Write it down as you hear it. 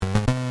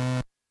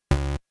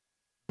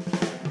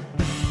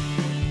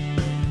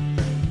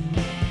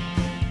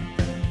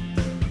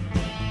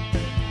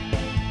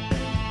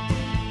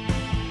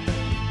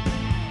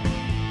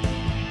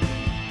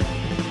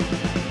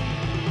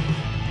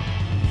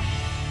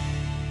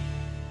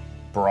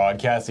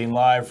Broadcasting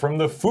live from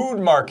the food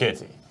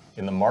market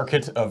in the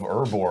market of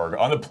Urborg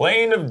on the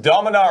plain of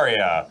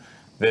Dominaria.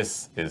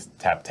 This is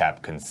Tap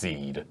Tap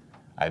Concede.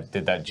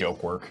 Did that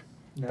joke work?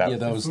 Yeah,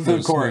 that was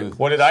Food court. smooth.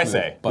 What did I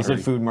say? You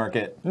said food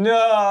market. No.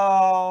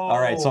 All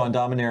right, so on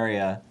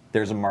Dominaria,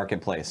 there's a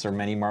marketplace or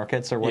many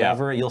markets or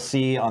whatever. Yeah. You'll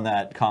see on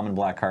that common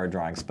black card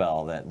drawing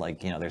spell that,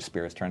 like, there's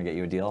spirits trying to get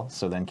you a deal.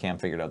 So then Cam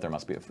figured out there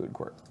must be a food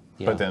court.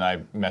 Yeah. But then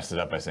I messed it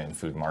up by saying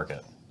food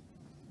market.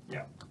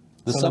 Yeah.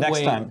 The So subway,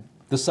 next time-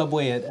 the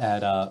subway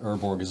at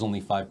Urborg is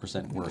only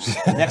 5% worse.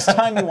 Next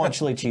time you want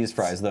chili cheese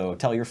fries, though,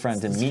 tell your friend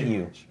to meet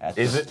you at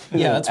Is it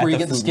Yeah, that's At where you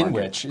the get the food skin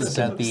market. witch. It's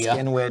at the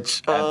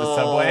Skinwich. at the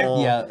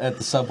Subway? yeah, at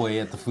the subway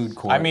at the food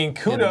court. I mean, in the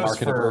kudos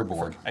market for. of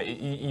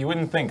Urborg. You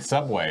wouldn't think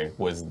Subway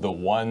was the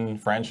one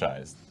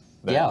franchise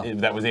Yeah.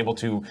 that was able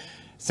to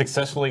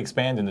successfully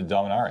expand into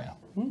Dominaria.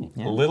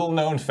 Little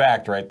known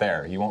fact right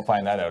there. You won't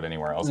find that out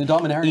anywhere else. The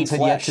Dominarians Eat had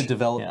yet flesh. to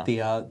develop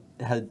Yeah.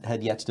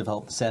 had yet to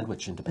develop the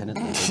sandwich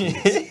independently.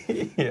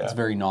 It's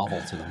very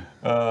novel to them.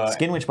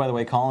 Skinwich, by the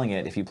way, calling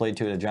it, if you played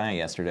Two at a Giant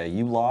yesterday,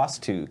 you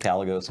lost to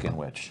Caligo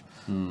Skinwich.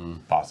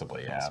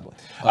 Possibly, yeah.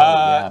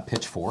 Yeah,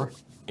 pitch 4.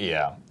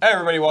 Yeah. Hey,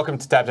 everybody, welcome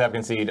to Tap Tap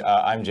Concede.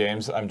 I'm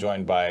James. I'm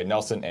joined by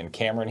Nelson and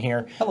Cameron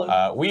here.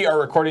 Hello. We are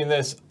recording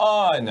this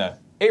on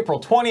April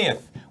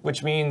 20th,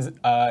 which means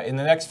in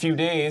the next few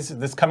days,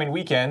 this coming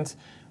weekend,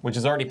 which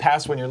is already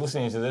past when you're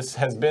listening to this,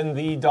 has been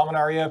the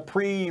Dominaria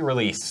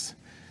pre-release.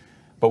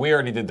 But we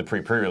already did the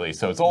pre-release,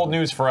 so it's old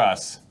news for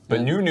us,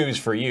 but new news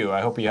for you.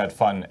 I hope you had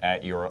fun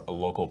at your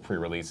local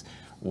pre-release.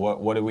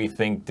 What do we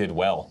think did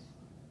well?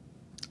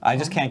 I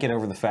just can't get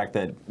over the fact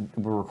that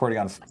we're recording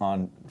on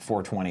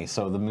 420,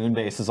 so the moon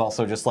base is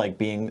also just like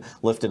being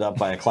lifted up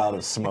by a cloud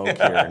of smoke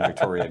here in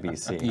Victoria,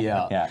 BC.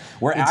 Yeah.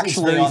 We're It's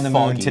actually very on the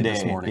moon foggy today.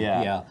 this morning.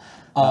 Yeah. Yeah.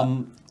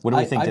 What do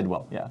we I- think I- did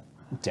well? Yeah.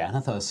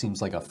 Danitha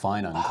seems like a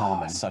fine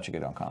uncommon. Such a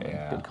good uncommon.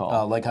 Yeah. Good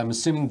call. Like I'm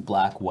assuming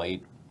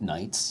black-white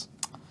knights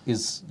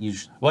is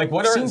usually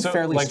Seems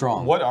fairly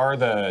strong. What are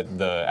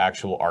the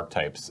actual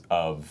archetypes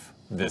of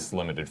this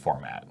limited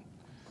format?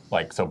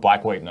 Like, so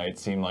Black White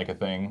Knights seem like a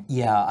thing.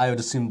 Yeah, I would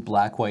assume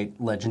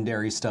black-white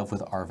legendary stuff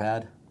with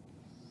Arvad.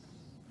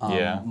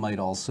 Yeah. Might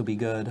also be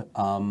good.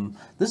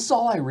 This is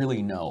all I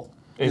really know.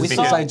 Is Because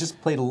because- I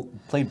just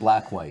played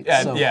black-white.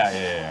 Yeah, so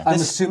yeah. I'm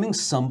assuming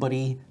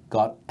somebody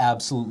got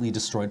absolutely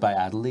destroyed by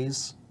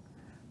Adeliz,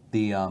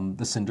 the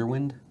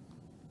Cinderwind.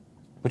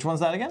 Which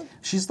one's that again?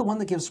 She's the one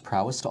that gives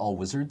prowess to all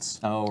wizards.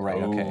 Oh,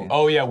 right. Okay.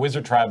 Oh yeah,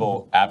 Wizard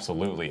Tribal,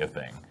 absolutely a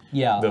thing.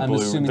 Yeah, The I'm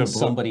blue- assuming the blue-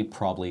 somebody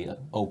probably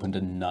opened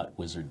a nut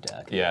wizard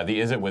deck. Yeah, the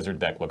Is It Wizard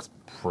deck looks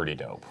pretty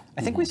dope.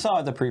 I think we saw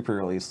at the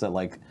pre-release that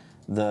like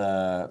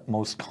the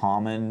most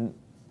common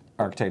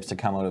archetypes to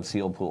come out of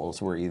sealed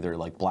pools were either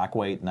like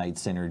black-white knight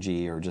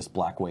synergy or just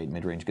black-white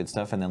mid-range good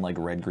stuff, and then like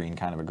red-green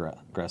kind of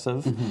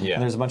aggressive. Yeah.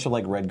 And there's a bunch of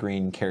like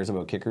red-green cares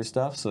about kicker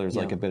stuff, so there's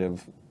like Yeah. a bit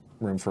of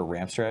room for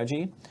ramp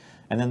strategy.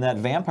 And then that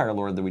vampire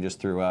lord that we just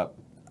threw up,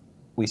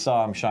 we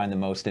saw him shine the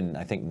most in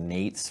I think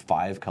Nate's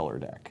 5-color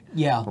deck.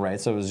 Yeah.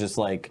 Right. So it was just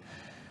like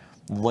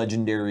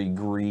legendary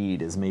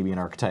greed is maybe an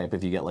archetype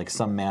if you get like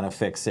some mana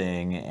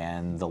fixing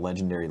and the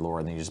legendary lore,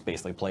 and then you just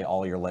basically play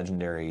all your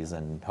legendaries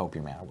and hope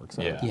your mana works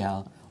out. Yeah.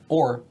 Yeah.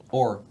 Or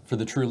for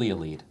the truly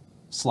elite,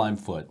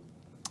 Slimefoot.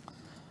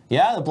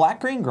 Yeah, the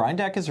black-green grind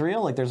deck is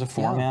real. Like there's a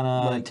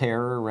 4-mana like-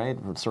 terror, right?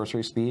 With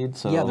sorcery speed.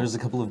 So Yeah, there's a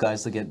couple of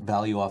guys that get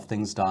value off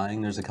things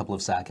dying. There's a couple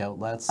of sack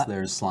outlets.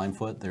 There's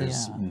Slimefoot.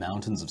 There's yeah.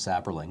 mountains of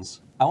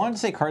Saprolings. I wanted to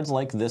say cards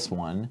like this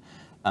one,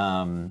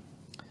 and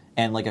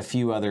like a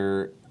few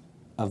other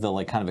of the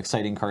like kind of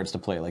exciting cards to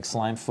play, like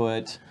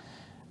Slimefoot.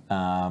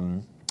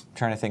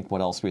 Trying to think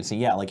what else we'd see.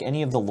 Yeah, like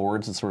any of the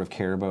lords that sort of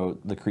care about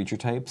the creature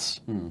types.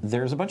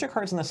 There's a bunch of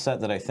cards in this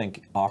set that I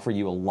think offer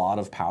you a lot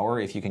of power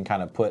if you can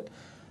kind of put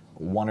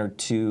 1 or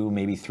 2,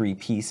 maybe 3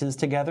 pieces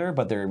together,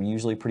 but they're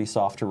usually pretty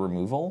soft to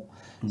removal.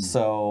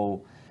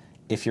 So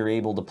if you're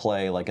able to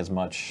play like as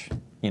much,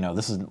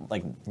 this is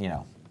like,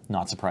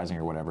 not surprising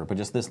or whatever, but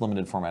just this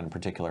limited format in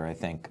particular, I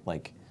think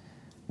like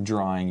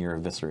drawing your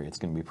Eviscerate, it's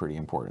going to be pretty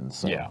important.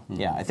 So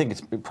yeah, I think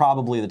it's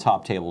probably the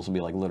top tables will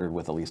be like littered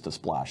with at least a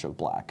splash of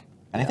black.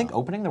 And I think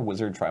opening the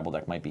Wizard Tribal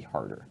deck might be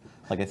harder.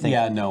 Like I think.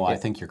 Yeah, no, I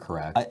think you're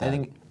correct. I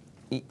think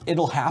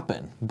it'll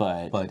happen,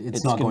 but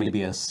it's not gonna going to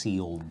be a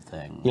sealed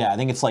thing. Yeah, I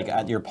think it's like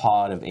at your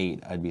pod of 8,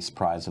 I'd be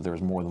surprised if there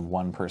was more than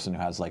one person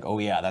who has like, oh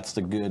yeah, that's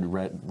the good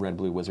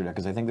red-blue wizard deck,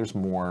 because I think there's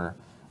more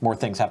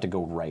things have to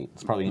go right.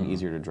 It's probably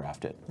easier to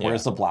draft it.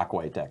 Whereas the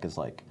black-white deck is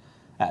like,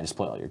 just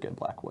play all your good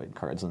black-white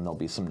cards, and there'll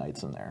be some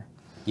knights in there.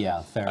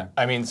 Yeah, fair.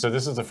 I mean, so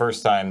this is the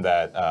first time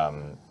that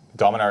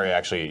Dominaria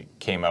actually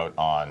came out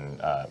on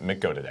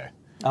McGo today.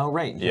 Oh,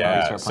 right.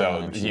 Yeah,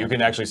 so you can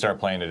actually start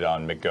playing it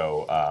on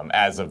McGo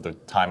as of the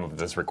time of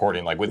this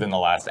recording. Like within the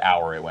last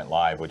hour, it went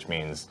live, which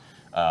means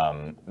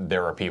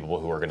there are people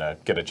who are going to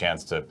get a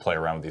chance to play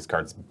around with these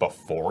cards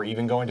before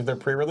even going to their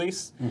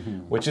pre-release,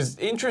 which is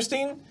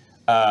interesting.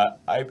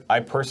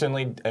 I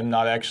personally am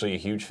not actually a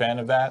huge fan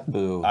of that.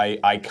 Boo.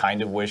 I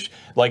kind of wish,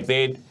 like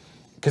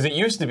because it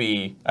used to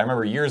be, I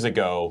remember years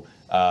ago,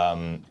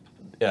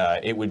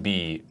 it would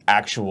be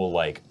actual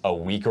like a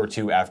week or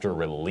two after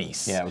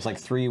release. Yeah, it was like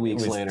 3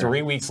 weeks It was later.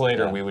 3 weeks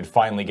later, Yeah. we would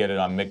finally get it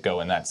on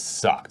MitGo, and that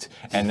sucked.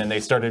 And then they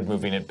started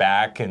moving it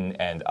back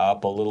and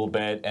up a little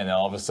bit, and then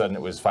all of a sudden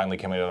it was finally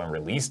coming out on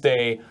release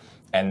day.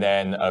 And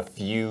then a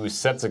few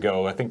sets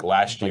ago, I think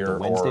last Like year, the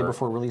Wednesday or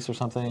before release or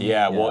something.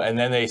 yeah, well, and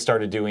then they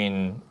started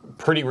doing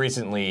pretty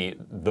recently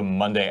the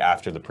Monday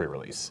after the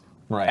pre-release.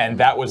 Right. And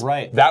that was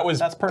Right. that was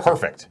That's perfect.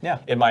 perfect. Yeah.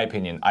 In my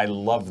opinion, I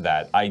loved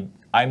that.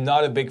 I'm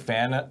not a big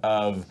fan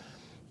of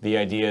the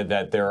idea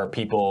that there are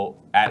people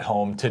at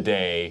home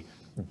today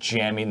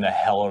jamming the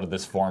hell out of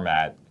this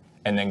format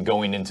and then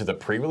going into the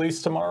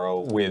pre-release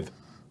tomorrow with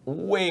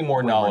way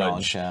more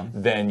knowledge yeah.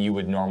 than you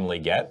would normally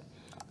get.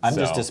 I'm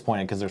just So-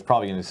 disappointed because there's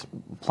probably going to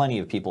be plenty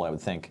of people, I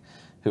would think,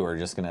 who are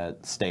just going to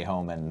stay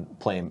home and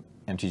play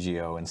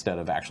MTGO instead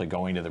of actually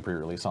going to the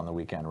pre-release on the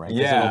weekend, right? 'Cause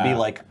Yeah. it'll be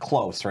like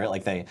close, right?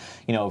 Like they,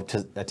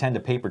 to attend a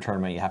paper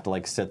tournament, you have to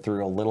like sit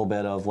through a little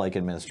bit of like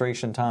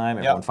administration time,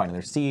 everyone finding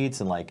their seats,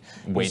 and like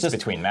there's Waits just-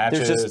 between There's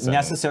matches just and-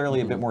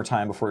 necessarily a bit more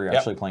time before you're Yep.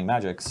 actually playing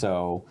Magic.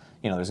 So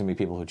there's going to be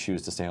people who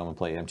choose to stay home and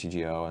play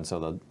MTGO, and so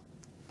the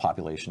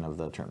population of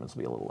the tournaments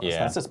will be a little less. Yeah.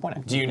 That's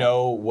disappointing. Do you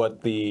know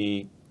what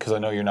because I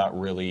know you're not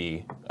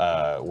really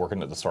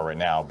working at the store right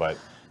now, but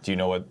do you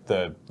know what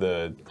the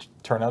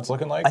turnout's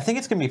looking like? I think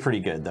it's going to be pretty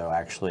good, though.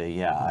 Actually,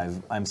 yeah,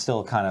 I'm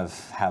still kind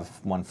of have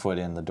one foot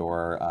in the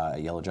door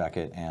at Yellow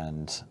Jacket,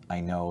 and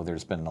I know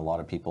there's been a lot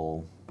of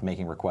people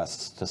making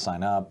requests to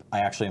sign up. I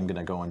actually am going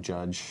to go and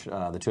judge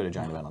the Two-Headed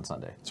Giant event on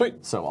Sunday.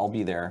 Sweet. So I'll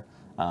be there,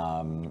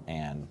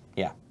 and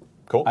yeah.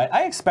 Cool.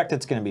 I expect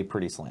it's going to be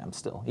pretty slam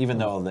still, even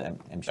though the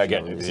MTGO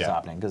Again, release is yeah.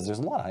 happening, because there's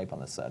a lot of hype on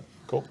this set.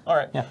 Cool. All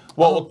right. Yeah.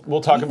 Well, we'll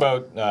talk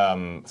about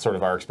sort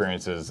of our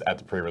experiences at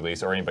the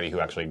pre-release, or anybody who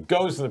actually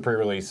goes to the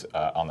pre-release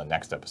on the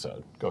next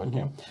episode. Go ahead,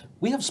 Cam.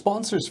 We have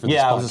sponsors for this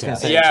Yeah, podcast. I was just gonna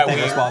say- Yeah,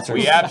 Thank you, sponsors.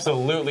 we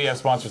absolutely have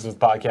sponsors of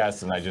the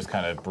podcast, and I just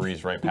kind of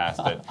breezed right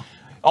past it.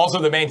 Also,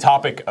 the main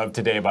topic of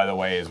today, by the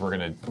way, is we're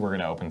gonna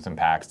open some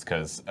packs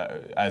because,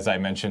 as I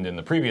mentioned in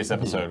the previous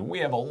episode, we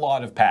have a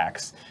lot of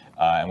packs,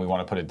 and we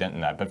want to put a dent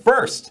in that. But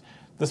first,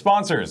 the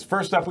sponsors.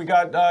 First up, we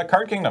got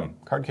Card Kingdom,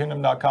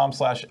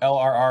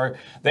 cardkingdom.com/LRR.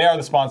 They are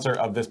the sponsor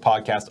of this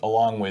podcast,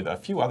 along with a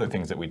few other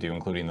things that we do,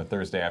 including the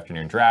Thursday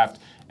afternoon draft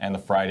and the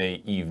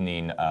Friday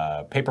evening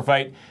paper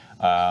fight.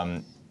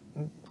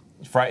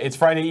 It's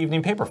Friday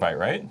evening paper fight,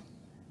 right?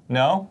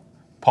 No?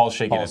 Paul's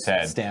shaking Paul's his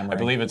head. stammering. I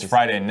believe it's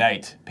Friday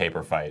night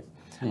paper fight.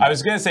 I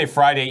was going to say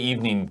Friday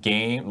evening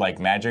game, like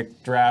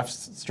Magic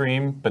drafts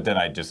stream, but then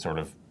I just sort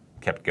of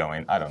kept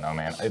going. I don't know,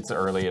 man. It's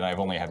early, and I've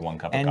only had one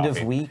cup of End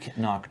coffee of week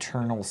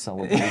nocturnal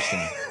celebration.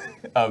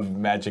 of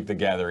Magic the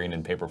Gathering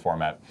in paper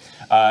format.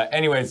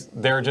 Anyways,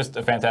 they're just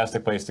a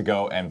fantastic place to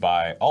go and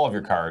buy all of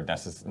your card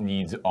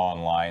needs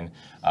online.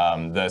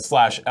 The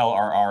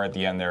 /LRR at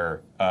the end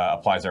there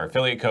applies our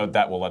affiliate code.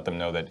 That will let them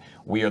know that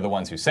we are the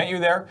ones who sent you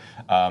there.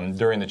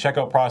 During the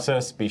checkout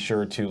process, be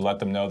sure to let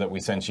them know that we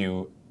sent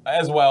you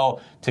as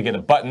well. To get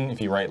a button,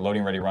 if you write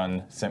loading ready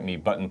run, sent me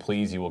button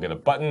please, you will get a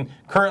button.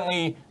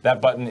 Currently,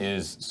 that button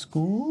is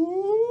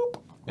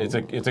Scoop. It's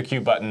a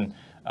cute button.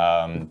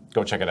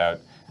 Go check it out.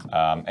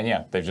 And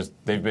yeah,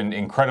 they've been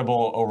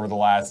incredible over the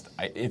last.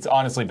 It's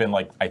honestly been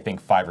like I think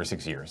 5 or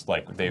 6 years.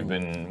 Like they've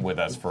been with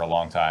us for a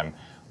long time.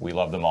 We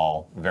love them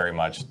all very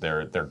much.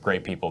 They're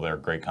great people. They're a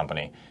great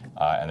company,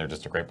 and they're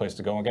just a great place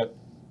to go and get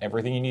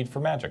everything you need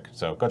for Magic.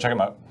 So go check them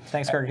out.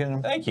 Thanks, Card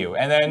Kingdom. Thank you.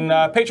 And then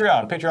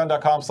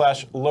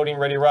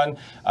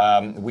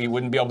patreon.com/loadingreadyrun. We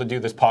wouldn't be able to do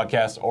this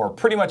podcast or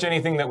pretty much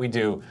anything that we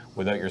do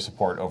without your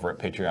support over at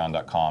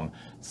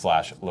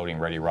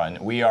patreon.com/loadingreadyrun.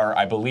 We are,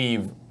 I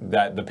believe,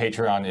 that the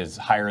Patreon is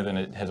higher than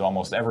it has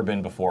almost ever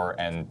been before,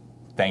 and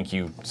thank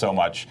you so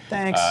much.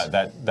 Thanks.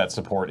 That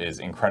support is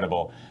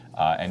incredible.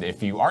 And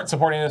if you aren't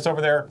supporting us over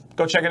there,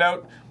 go check it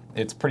out.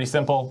 It's pretty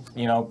simple.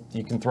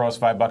 You can throw us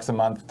 $5 a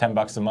month,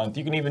 $10 a month.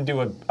 You can even do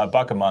a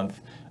buck a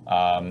month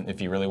if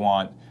you really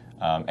want.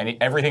 And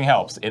everything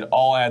helps. It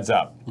all adds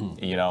up.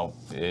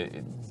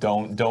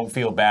 Don't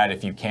feel bad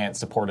if you can't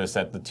support us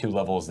at the 2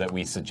 levels that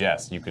we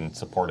suggest. You can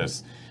support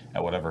us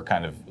at whatever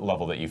kind of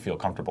level that you feel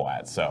comfortable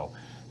at. So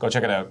go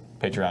check it out.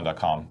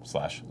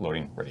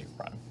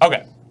 Patreon.com/loadingreadyrun.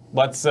 Okay.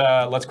 Let's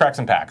crack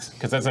some packs,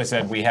 because as I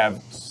said, we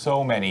have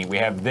so many. We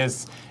have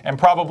this and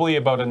probably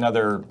about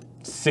another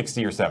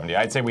 60 or 70.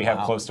 I'd say we have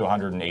close to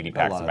 180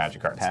 packs of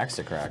Magic cards. Packs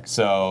to crack.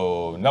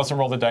 So Nelson,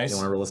 roll the dice. You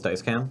want to roll this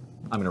dice, Cam?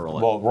 I'm going to roll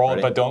it. Well, roll Ready?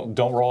 it, but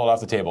don't roll it off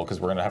the table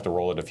because we're gonna have to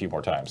roll it a few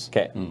more times.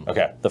 Okay.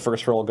 Okay. The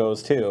first roll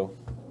goes to.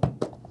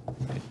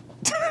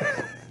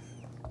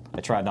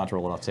 I tried not to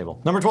roll it off the table.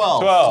 Number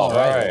 12. 12. All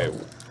right.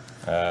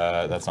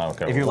 That's not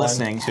okay. If you're 1,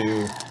 listening,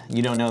 2.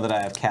 you don't know that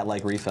I have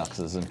cat-like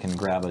reflexes and can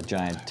grab a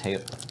giant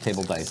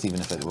table dice even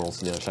if it rolls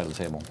to the other side of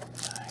the table.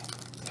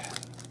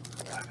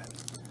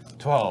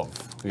 12.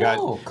 We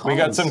Oh, got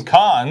cons. some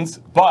cons,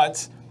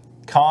 but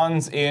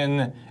cons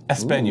in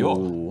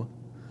Espanol.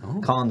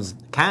 Cans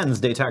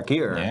de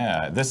Tarkir.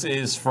 Yeah, this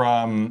is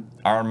from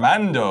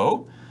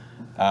Armando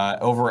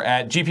over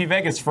at GP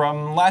Vegas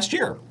from last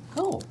year.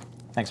 Oh,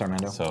 Thanks,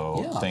 Armando.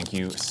 So Yeah. thank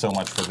you so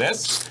much for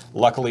this.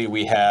 Luckily,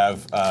 we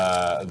have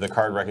the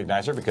card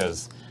recognizer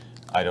because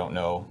I don't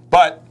know.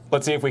 But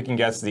let's see if we can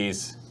guess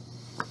these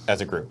as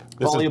a group.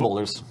 This Volley is of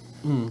boulders.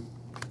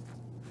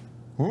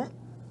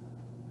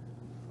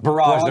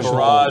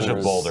 Barrage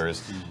of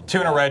Boulders. 2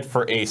 and a red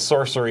for a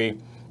sorcery.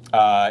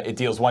 It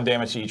deals 1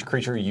 damage to each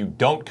creature you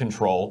don't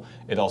control.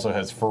 It also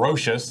has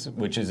Ferocious,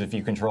 which is if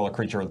you control a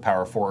creature with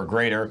power 4 or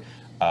greater,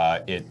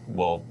 it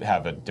will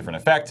have a different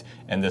effect.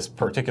 And this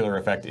particular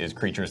effect is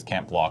creatures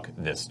can't block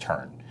this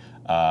turn.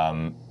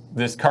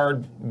 This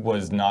card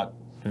was not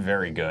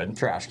very good.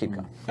 Trash. Keep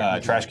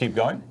going. Trash, keep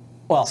going.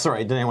 Well,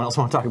 sorry. Did anyone else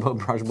want to talk about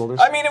Barrage of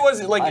Boulders? I mean, it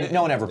was like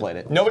No one ever played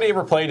it. nobody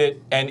ever played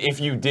it, and if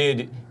you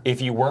did,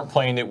 if you weren't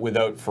playing it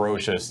without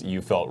Ferocious,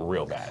 you felt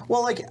real bad.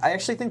 Well, like, I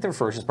actually think the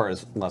ferocious part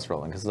is less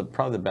relevant because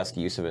probably the best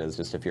use of it is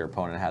just if your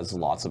opponent has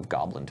lots of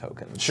goblin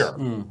tokens. Sure,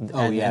 And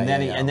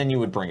then you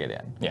would bring it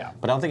in. Yeah.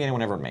 But I don't think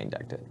anyone ever main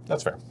decked it.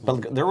 that's fair.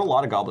 But there were a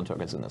lot of goblin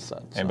tokens in this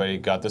set. so- Anybody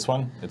got this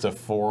one? It's a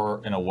 4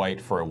 and a white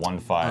for a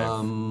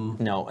 1/5.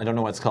 No, I don't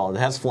know what it's called. It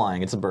has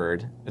flying. It's a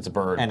bird. It's a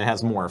bird. And it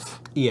has morph.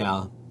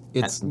 Yeah.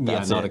 It's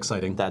That's not it.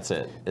 exciting. That's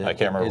it. I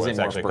can't remember what it's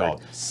actually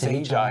called.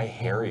 Sage Sage-Eye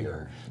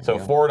Harrier. So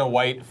 4 and a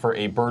white for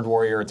a bird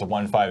warrior. It's a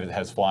 1/5. It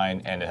has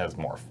flying and it has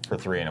morph for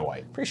 3 and a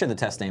white. Pretty sure the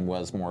test name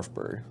was morph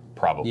bird.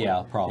 Probably.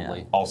 Yeah,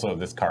 probably. Yeah. Also,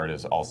 this card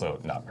is also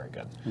not very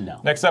good.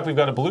 No. Next up, we've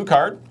got a blue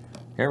card.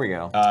 Here we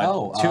go.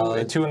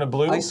 Two and a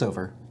blue. Ice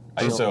over.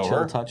 Ice Chill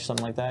over. touch,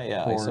 something like that.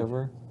 Yeah, Or- ice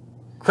over.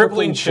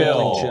 Crippling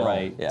Chill. Chill.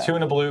 Right. Yeah. 2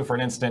 and a blue for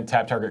an instant.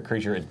 Tap target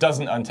creature. It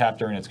doesn't untap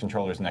during its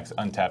controller's next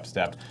untap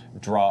step.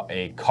 Draw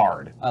a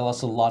card. I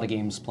lost a lot of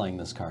games playing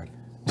this card.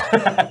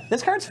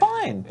 This card's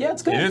fine. Yeah,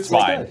 it's good. It is It's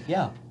fine. good.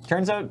 Yeah.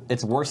 Turns out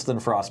it's worse than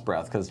Frost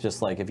Breath because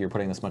just like if you're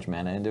putting this much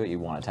mana into it, you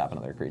want to tap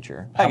another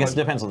creature. I guess much-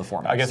 it depends on the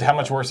format. I guess how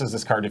much worse is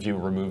this card if you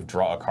remove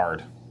draw a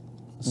card?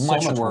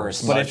 much, much worse.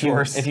 worse. But Much if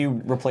worse.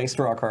 you replace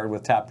draw a card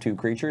with tap 2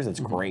 creatures, it's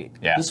great.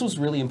 Yeah. This was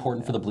really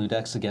important for the blue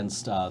decks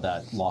against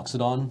that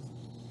Loxodon,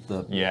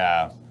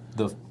 yeah.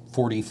 the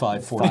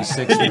 45,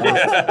 46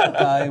 dwarf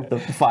guy. The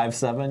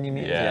 5/7, you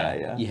mean?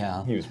 Yeah.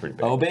 Yeah. He was pretty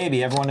big. Oh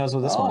baby, everyone knows what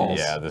this one is.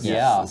 Yeah, this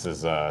Yeah.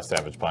 is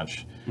Savage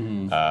Punch.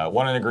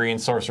 1 in a green,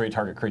 sorcery,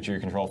 target creature you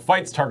control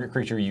fights target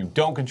creature you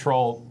don't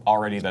control.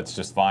 Already, that's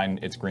just fine.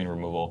 It's green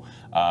removal.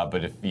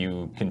 But if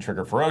you can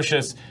trigger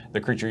Ferocious, the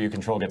creature you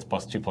control gets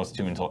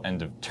 +2/+2 until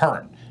end of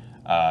turn,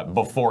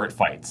 before it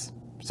fights.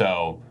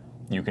 So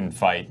you can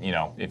fight. You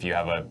know, if you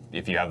have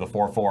the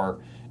 4/4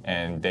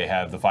 and they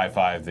have the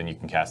 5/5, then you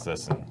can cast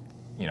this and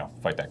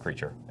fight that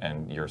creature,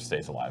 and yours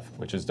stays alive,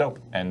 which is dope.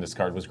 And this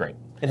card was great.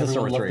 It's a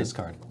Everyone loved sorcery. this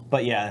card.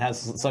 But yeah, it has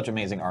such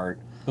amazing art.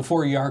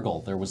 Before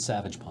Yargle, there was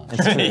Savage Punch.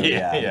 It's true.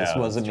 Yeah, yeah, this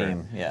was a that's true.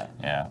 meme. Yeah.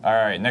 Yeah. All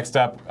right. Next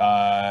up,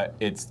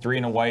 it's 3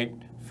 and a white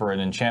for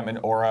an enchantment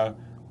aura.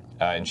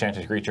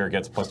 Enchanted creature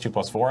gets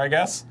 +2/+4, I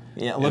guess.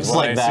 Yeah, it Is looks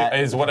what like that.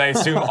 Is what I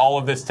assume all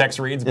of this text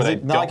reads, but Is I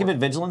it not don't. like a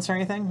vigilance or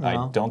anything? I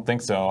No. don't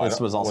think so. This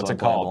was also what's it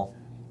called?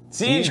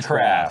 unplayable.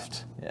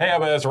 Siegecraft. Yeah. Hey,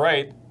 but that's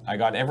right. I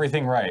got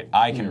everything right.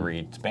 I can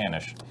read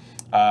Spanish.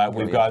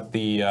 We've got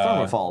the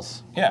Thornwood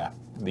Falls.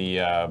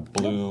 the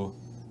blue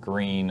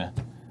green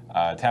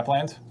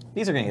Tapland.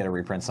 These are going to get a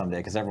reprint someday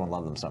because everyone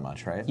loved them so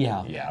much, right?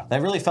 Yeah. Yeah. They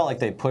really felt like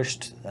they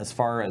pushed as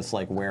far as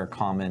like where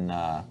common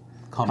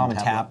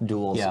tap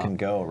duels Yeah. can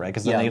go, right?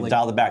 Because then Yeah, they like-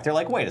 dialed it back. They're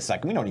like, wait a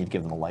second, we don't need to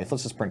give them a life.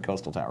 Let's just print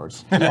Coastal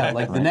Towers. Yeah,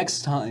 like the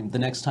next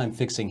time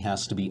fixing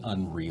has to be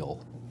unreal.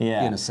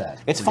 Yeah. In a set.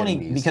 It's for funny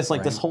getting these, because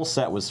like this right? whole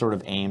set was sort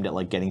of aimed at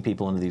like getting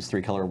people into these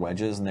 3-color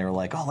wedges, and they were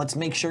like, oh, let's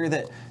make sure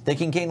that they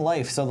can gain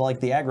life, so like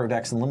the aggro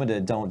decks and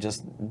limited don't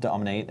just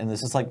dominate. And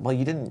this is like, well,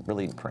 you didn't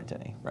really print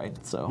any, right?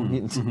 So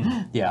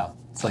Yeah,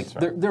 it's like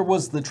there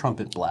was the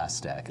trumpet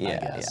blast deck. I yeah,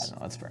 guess. no,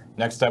 that's fair.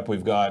 Next up,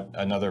 we've got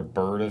another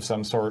bird of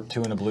some sort,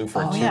 2 and a blue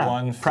for a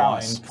 2/1.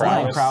 Prowess.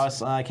 Flying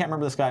Prowess. I can't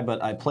remember this guy,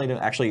 but I played it.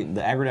 Actually,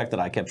 the aggro deck that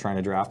I kept trying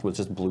to draft was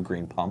just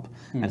blue-green pump,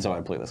 and so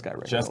I play this guy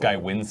regularly. Jeskai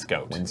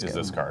Windscout is Windscout.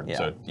 this card. Yeah.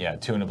 So yeah,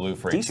 2 and a blue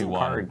for a Decent 2/1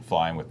 card.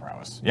 flying with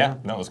prowess. Yeah,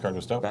 no, this card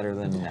was dope. Better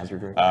than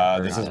Nazir.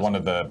 This is one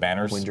of the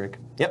banners. Windrake.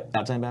 Yep,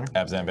 outside banner.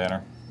 Abzan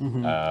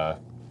banner.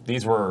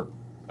 These were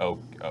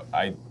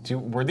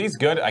were these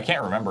good? I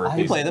can't remember. If You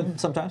these, play them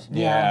sometimes.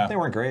 Yeah. They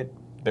weren't great.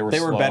 They were They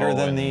were better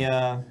slow than and-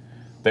 the.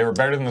 They were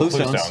better than the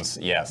Cluestones. Cluestones.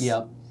 Yes.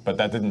 Yep. But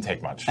that didn't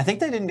take much. I think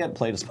they didn't get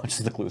played as much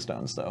as the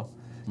Cluestones, though.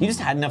 You just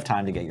had enough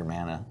time to get your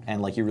mana,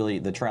 and like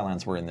the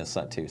Trilands were in this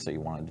set too, so you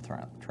wanted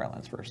to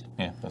Trilands first.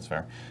 Yeah, that's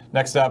fair.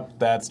 Next up,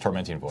 that's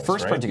Tormenting Voice.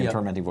 First right? printing of Yep.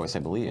 Tormenting Voice, I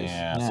believe.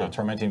 Yeah, so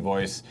Tormenting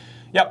Voice,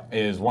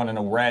 is 1 in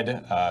a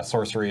red.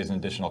 Sorcery is an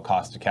additional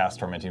cost to cast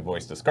Tormenting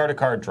Voice. Discard a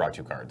card, draw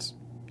 2 cards.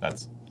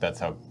 That's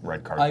how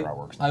red card draw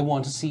works. I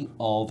want to see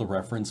all the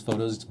reference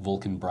photos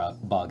Vulcan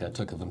Baga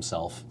took of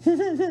himself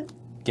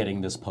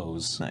getting this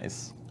pose.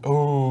 Nice.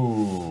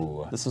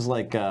 Ooh. This was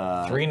like 3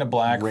 and a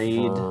black Raid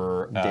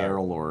for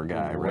Darylor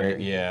guy, right?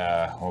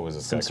 Yeah, what was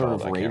this Some guy sort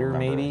called? of I can't raider,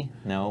 remember. maybe?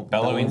 No.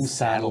 Bellowing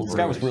Saddle This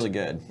guy was Bruised. really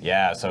good.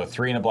 Yeah, so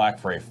 3 and a black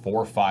for a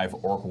 4/5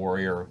 Orc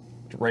Warrior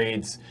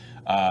raids.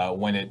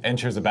 When it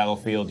enters the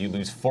battlefield, you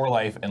lose 4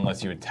 life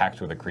unless you attacked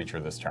with a creature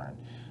this turn.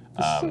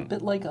 This is a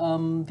bit like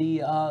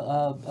the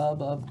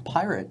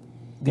pirate,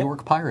 the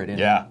orc pirate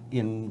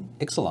in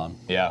Ixalan.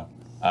 Yeah.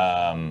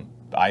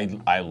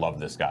 I love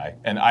this guy,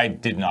 and I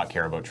did not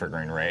care about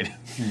triggering raid.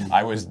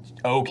 I was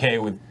okay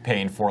with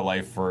paying 4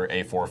 life for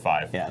a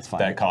 4/5. Yeah, it's fine.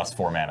 That costs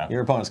 4 mana.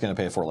 Your opponent's going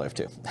to pay 4 life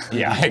too.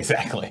 Yeah,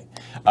 exactly.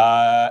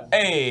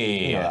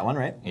 Hey. You know that one,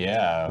 right?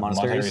 Yeah.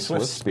 Monastery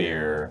Swift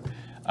Spear.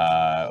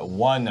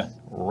 1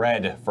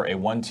 red for a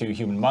 1/2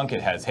 human monk.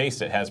 It has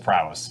haste. It has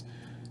prowess.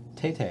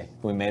 Tay-Tay.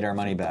 We made our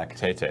money back.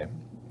 Tay-Tay.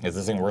 Is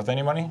this thing worth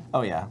any money?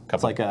 Oh yeah, it's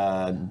Couple. like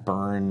a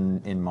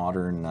burn in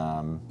modern,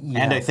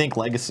 Yeah. and I think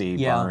legacy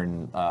Yeah.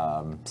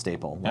 burn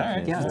staple. Like,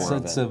 Alright. Yeah, four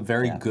it's of a it.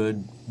 very Yeah.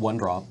 good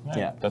 1-drop.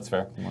 Yeah. That's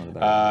fair. One of the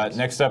better ones.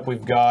 Next up,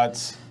 we've got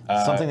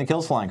Something that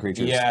kills flying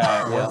creatures.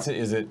 Yeah. What's it?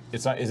 Is it?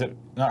 It's not. Is it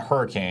not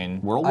hurricane?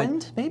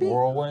 Whirlwind, maybe.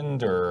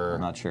 Whirlwind or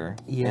I'm not sure.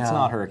 Yeah. It's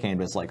not hurricane,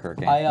 but it's like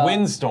hurricane.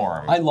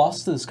 windstorm? I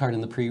lost this card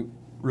in the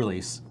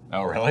pre-release.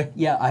 Oh, really?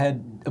 Yeah, I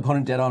had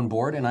opponent dead on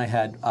board, and I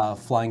had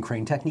Flying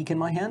Crane Technique in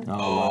my hand.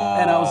 Oh.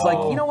 And I was like,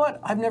 you know what?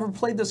 I've never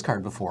played this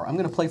card before. I'm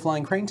going to play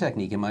Flying Crane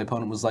Technique. And my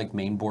opponent was like,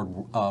 main board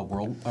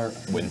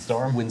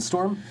Windstorm.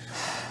 Windstorm.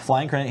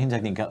 Flying Crane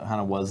Technique kind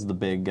of was the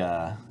big.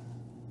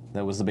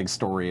 That was the big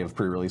story of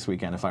pre-release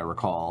weekend, if I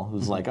recall. It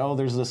was like, oh,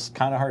 there's this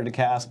kind of hard to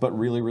cast, but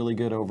really, really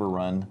good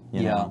overrun.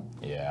 You know?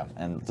 Yeah.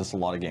 And just a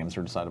lot of games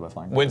were decided by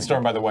Flying Crane.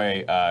 Windstorm, by the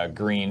way,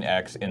 green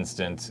X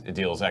instant. It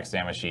deals X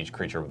damage to each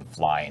creature with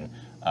flying.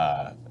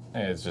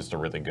 It's just a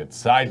really good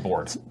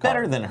sideboard.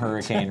 Better than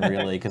Hurricane,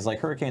 really, because like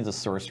Hurricane's a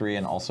sorcery,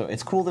 and also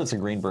it's cool that it's a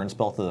green burn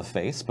spell to the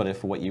face. But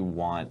if what you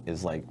want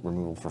is like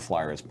removal for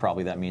flyers,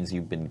 probably that means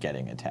you've been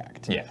getting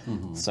attacked. Yeah.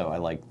 So I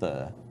like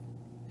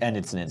and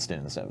it's an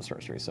instant instead of a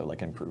sorcery, so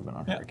like improvement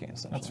on Hurricane.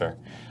 That's fair.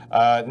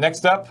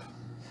 Next up,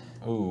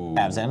 ooh,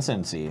 Abzan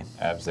Ascendancy.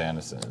 Abzan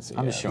Ascendancy.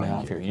 I'm just showing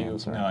thank off here, you. Cam,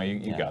 sorry. No, you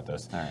Yeah. got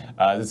this. All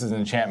right. This is an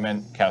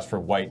enchantment cast for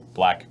white,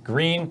 black,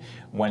 green.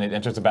 When it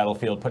enters the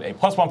battlefield, put a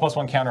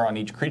 +1/+1 counter on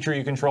each creature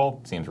you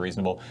control. Seems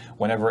reasonable.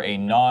 Whenever a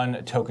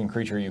non-token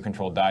creature you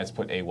control dies,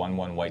 put a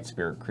 1/1 white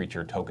spirit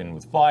creature token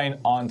with flying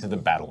onto the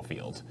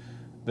battlefield.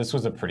 This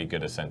was a pretty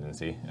good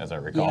Ascendancy, as I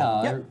recall.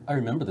 Yeah, Yep. I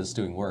remember this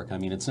doing work. I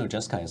mean, it's no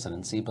Jeskai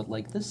Ascendancy, but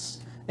like this...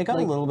 It got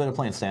like, a little bit of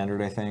playing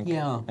standard, I think.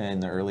 Yeah.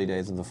 In the early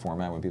days of the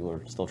format, when people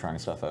were still trying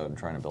stuff out and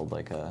trying to build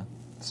like a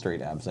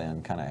straight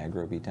Abzan kind of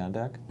aggro beatdown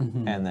deck,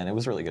 and then it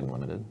was really good and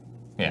limited.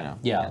 Yeah. You know?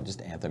 Yeah.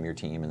 Just anthem your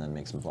team and then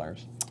make some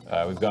flyers.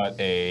 We've got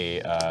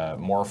a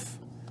morph,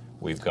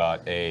 we've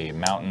got a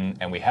mountain,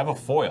 and we have a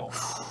foil.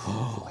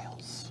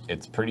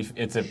 It's pretty.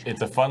 It's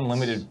a fun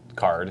limited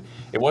card.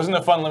 It wasn't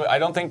a fun limit. I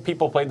don't think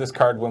people played this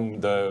card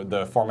when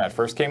the format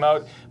first came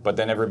out, but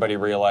then everybody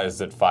realized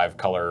that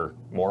 5-color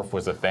morph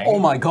was a thing. Oh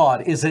my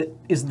god, is it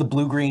the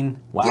blue-green?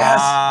 Wow. Yes!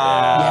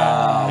 Yeah.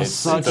 Yeah, It's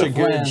Such a a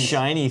good plans.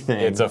 shiny thing.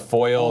 It's a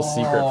foil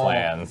secret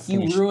plans.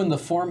 You ruined the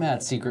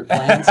format, Secret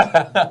Plans.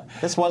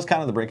 This was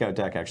kind of the breakout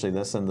deck, actually.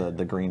 This and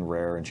the green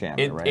rare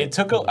enchantment, right? It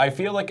took. I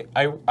feel like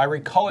I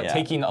recall it Yeah.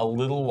 taking a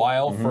little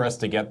while for us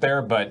to get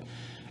there, but.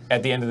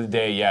 At the end of the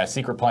day, yeah,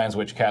 Secret Plans,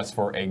 which casts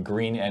for a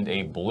green and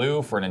a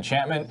blue for an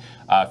enchantment.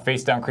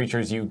 Face down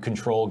creatures you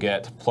control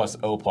get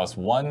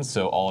 +0/+1,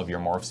 so all of your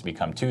morphs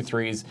become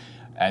 2/3.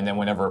 And then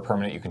whenever a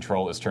permanent you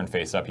control is turned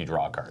face up, you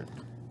draw a card.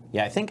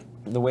 Yeah, I think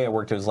the way it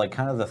worked, it was like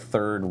kind of the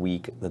third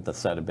week that the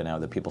set had been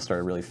out that people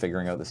started really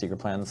figuring out the Secret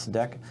Plans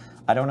deck.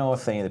 I don't know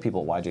if any of the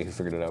people at YJ who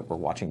figured it out were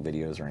watching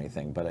videos or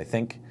anything, but I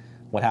think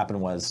what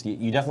happened was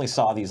you definitely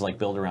saw these like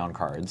build around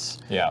cards.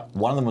 Yeah.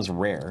 One of them was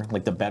rare,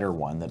 like the better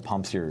one that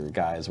pumps your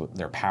guys with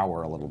their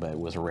power a little bit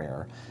was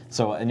rare.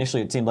 So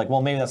initially it seemed like,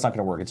 well, maybe that's not going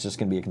to work. It's just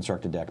going to be a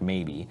constructed deck,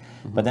 maybe.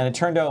 But then it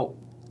turned out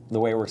the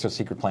way it works with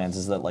Secret Plans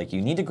is that like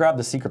you need to grab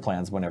the Secret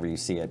Plans whenever you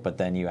see it, but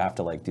then you have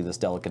to like do this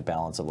delicate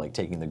balance of like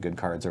taking the good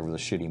cards over the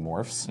shitty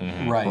morphs,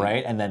 Right.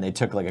 Right, and then it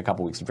took like a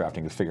couple weeks of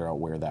drafting to figure out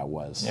where that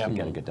was Yep. to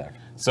get a good deck.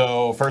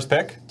 So first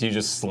pick, do you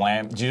just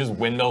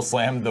window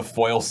slam the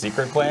foil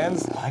Secret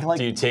Plans? I like-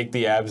 Do you take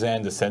the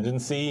Abzan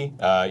Ascendancy?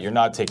 You're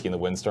not taking the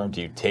Windstorm. Do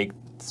you take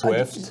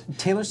Swift?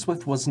 Taylor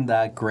Swift wasn't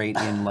that great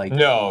in like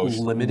No.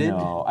 limited.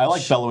 No, I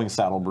like Bellowing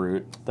Saddle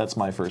Brute. That's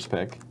my first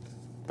pick.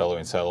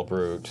 Bellowing Saddle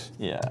Brute.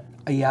 Yeah.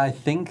 Yeah, I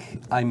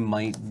think I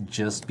might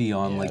just be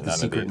on like the None of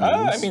secret these.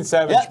 I names. mean,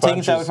 Savage Yeah, Punch.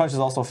 taking Savage Punch is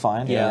also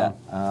fine. Yeah.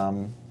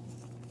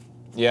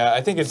 Yeah,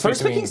 I think it's First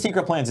between, picking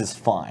Secret Plans is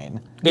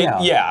fine.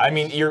 Yeah. I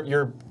mean,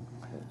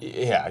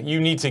 you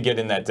need to get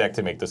in that deck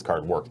to make this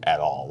card work at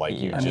all. Like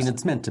you I just mean,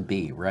 it's meant to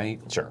be, right?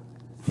 sure.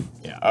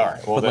 Yeah. All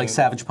right. Well, But then, like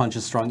Savage Punch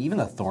is strong. Even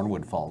a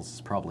Thornwood Falls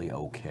is probably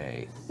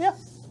okay. Yeah.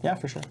 Yeah,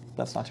 for sure.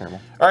 That's not terrible.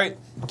 all right,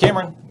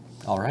 Cameron,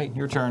 All right.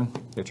 your turn.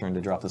 Your turn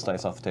to drop this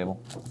dice off the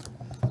table.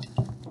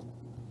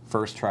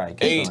 First try.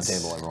 Keep it on the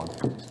table,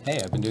 everyone. Hey,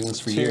 I've been doing this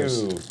for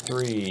years. 2,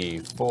 3,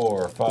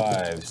 4,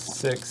 5,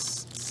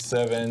 6,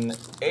 7,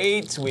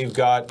 8. We've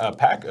got a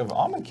pack of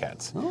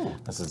Amonkhet. Oh.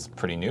 This is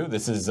pretty new.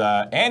 This is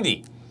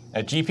Andy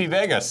at GP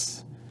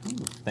Vegas.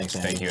 Thanks,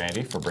 Andy. Thank you,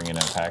 Andy, for bringing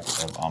a pack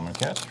of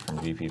Amonkhet from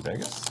GP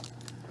Vegas.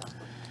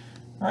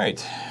 All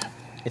right.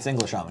 It's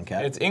English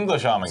Amonkhet. It's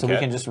English Amonkhet. so we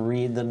can just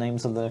read the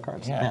names of the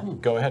cards. Yeah.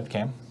 Go ahead,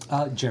 Cam.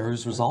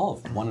 Jarrah's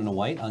Resolve, 1 and a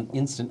white,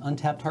 instant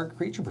untapped target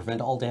creature,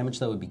 prevent all damage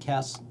that would be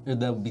cast or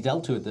that would be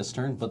dealt to it this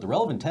turn. But the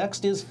relevant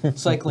text is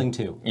cycling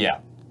 2. Yeah.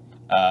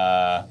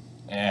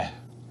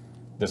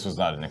 This was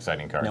not an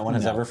exciting card. No one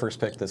has ever first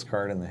picked this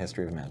card in the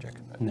history of Magic.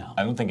 No.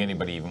 I don't think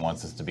anybody even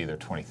wants this to be their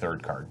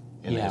 23rd card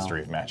in the Yeah.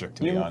 history of Magic,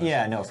 to be honest.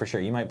 Yeah, no, for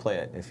sure. You might play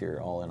it if you're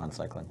all in on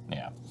cycling.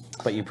 Yeah.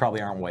 But you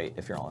probably aren't white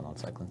if you're all in on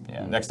cycling.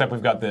 Yeah. Next up,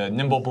 we've got the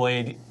Nimble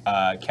Blade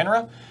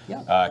Kenra.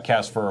 Yeah.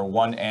 Cast for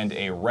 1 and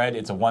a red.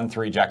 It's a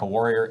 1/3 Jackal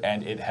Warrior,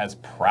 and it has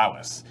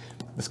prowess.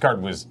 This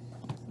card was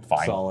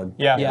fine. Solid.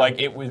 Yeah, Yeah. like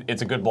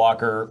it's a good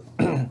blocker.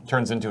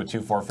 Turns into a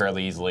 2/4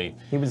 fairly easily.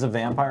 He was a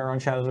vampire on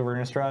Shadows over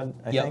Innistrad,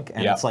 I Yep. think.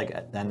 And Yep. it's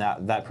like, and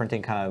that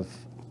printing kind of,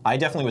 I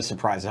definitely was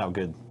surprised how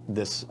good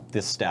this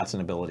stats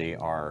and ability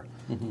are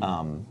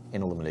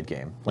in a limited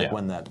game. Like Yeah.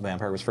 when that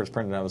vampire was first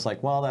printed, I was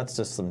like, well, that's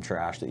just some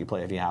trash that you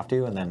play if you have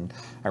to. And then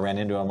I ran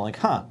into it, I'm like,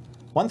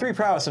 1/3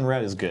 prowess in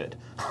red is good.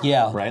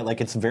 Yeah. Right?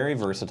 Like it's very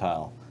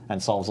versatile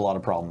and solves a lot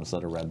of problems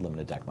that a red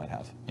limited deck might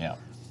have.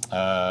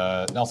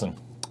 Yeah. Nelson.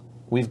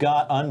 We've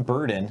got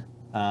Unburden.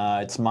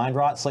 It's Mind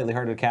Rot, slightly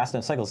harder to cast,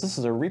 and it cycles. This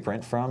is a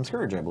reprint from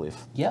Scourge, I believe.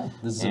 Yeah,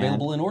 this is And-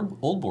 available in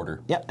Old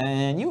Border. Yeah,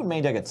 and you would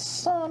main deck it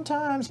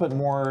sometimes, but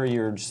more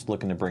you're just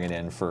looking to bring it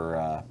in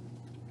for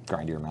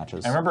grindier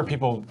matches. I remember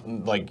people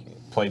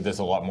played this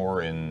a lot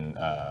more in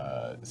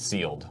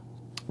Sealed.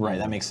 Right,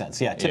 that makes sense.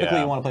 Yeah, typically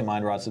Yeah. you want to play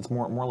Mind Rots. It's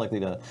more likely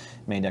to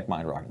main deck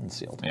Mind Rot and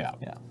Sealed. Yeah.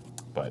 Yeah.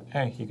 But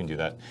hey, you can do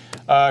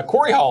that.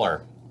 Quarry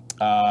Hauler.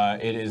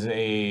 It is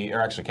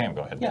or actually, Cam,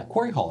 go ahead. Yeah,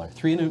 Quarry Hauler,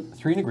 3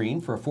 and a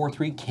green for a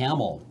 4/3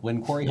 camel.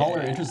 When Quarry Hauler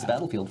enters the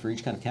battlefield for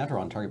each kind of counter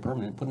on target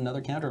permanent, put another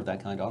counter of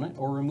that kind on it,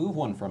 or remove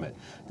one from it.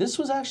 This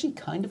was actually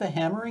kind of a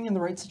hammering in the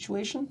right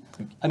situation.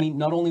 I mean,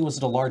 not only was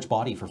it a large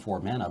body for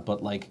 4 mana,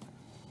 but like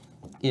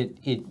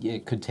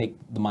it could take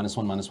the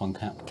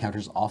 -1/-1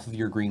 counters off of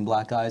your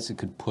green-black guys. It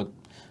could put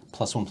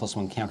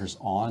 +1/+1 counters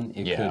on.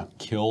 It Yeah. could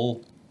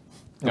kill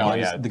the, Oh, guys,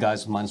 yeah. the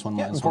guys with -1/-1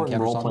 Important counters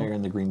role on them. player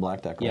in the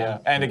green-black deck. Right? Yeah,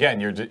 and again,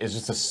 it's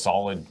just a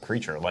solid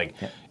creature. Like,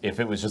 if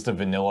it was just a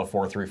vanilla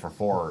 4/3 for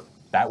 4,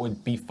 that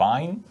would be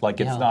fine. Like,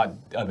 it's Yeah. not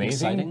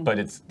amazing, Exciting. but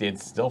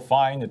it's still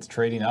fine. It's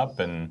trading up,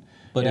 and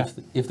But yeah.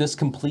 if this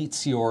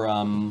completes your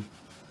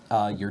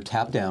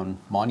tap down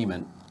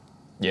monument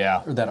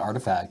yeah, or that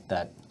artifact,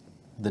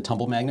 the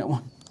tumble magnet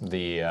one,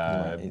 the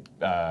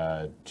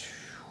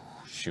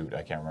shoot,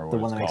 I can't remember The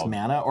what one it's that makes called.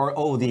 mana,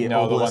 or the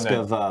No, the one Obelisk that-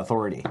 of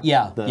Authority.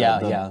 Yeah, the, yeah,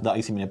 the, yeah. The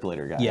Icy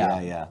Manipulator guy. Yeah.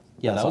 Yeah.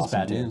 Yeah, That's that was awesome,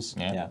 bad too. news.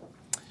 Yeah.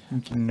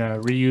 You can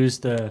reuse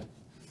the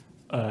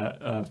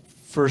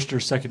first or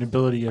second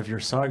ability of your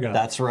saga.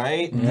 That's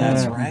right.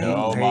 That's right.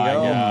 Oh There my you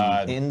go.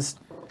 God.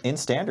 In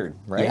standard,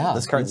 right? Yeah,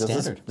 This card, in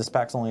standard. this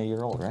pack's only a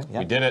year old, right? Yeah.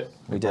 We did it.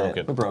 We did broke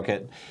it. We broke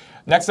it.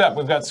 Next up,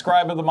 we've got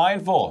Scribe of the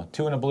Mindful,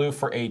 2 and a blue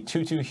for a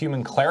 2/2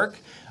 human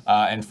cleric,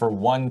 and for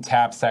 1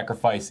 tap,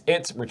 sacrifice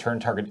it. Return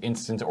target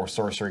instant or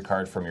sorcery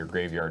card from your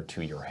graveyard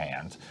to your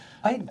hand.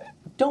 I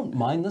don't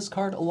mind this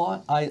card a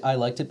lot. I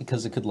liked it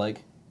because it could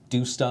like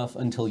do stuff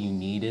until you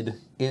needed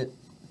it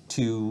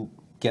to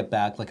get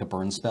back like a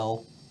burn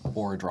spell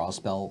or a draw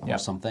spell Yeah. or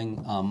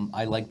something.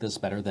 I like this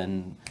better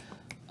than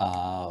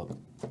Snapcaster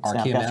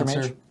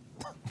Archaeomancer. Mage?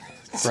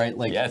 Right?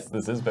 Like Yes,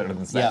 this is better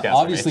than yeah, Snapcaster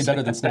obviously Mage.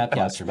 better than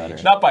Snapcaster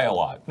Mage. Not by a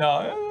lot.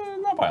 No,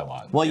 not by a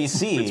lot. Well, you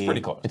see, It's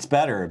pretty close. It's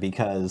better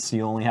because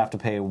you only have to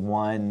pay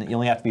one. You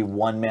only have to be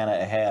 1 mana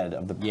ahead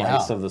of the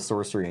price Yeah. of the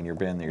sorcery in your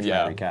bin that you're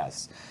Yeah. trying to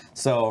recast.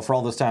 So for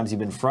all those times you've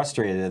been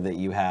frustrated that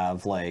you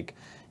have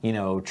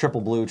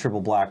triple blue,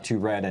 triple black, 2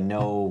 red, and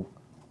no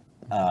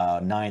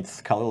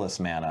 9th colorless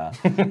mana,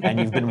 and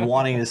you've been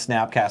wanting to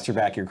Snapcaster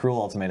back your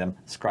Cruel Ultimatum,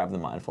 Scribe of the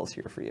Mindful's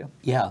here for you.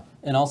 Yeah,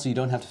 and also you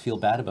don't have to feel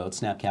bad about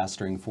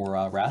Snapcastering for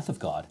Wrath of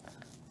God.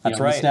 That's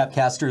the right.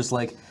 Snapcaster is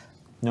like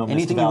No missed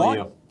anything you value.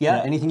 want.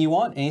 Yeah, anything you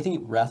want.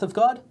 Anything Wrath of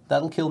God,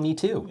 that'll kill me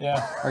too.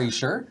 Yeah. Are you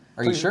sure?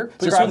 Are you sure?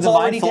 This Scribe of one's the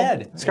already Mindful,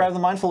 dead. Scribe of the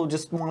Mindful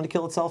just wanted to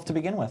kill itself to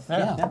begin with.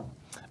 Yeah.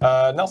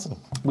 Nelson.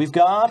 We've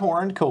got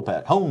honed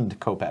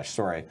Khopesh,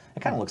 sorry. It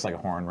kind of looks like a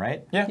horn,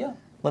 right? Yeah. Yeah.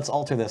 Let's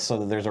alter this so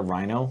that there's a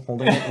rhino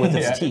holding it with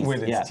its Yeah, teeth.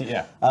 with its teeth,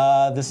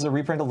 yeah. This is a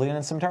reprint of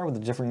Leonin Scimitar with a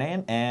different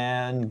name,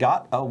 and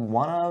got a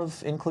one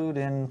of include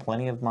in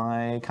plenty of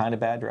my kind of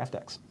bad draft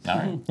decks. All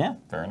right. Yeah,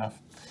 Fair enough.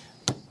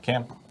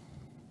 Cam.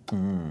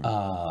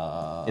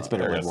 it's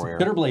there it Bitterblade is. Warrior.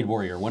 Bitterblade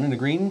Warrior, 1 and a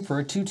green for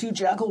a 2/2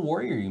 Jackal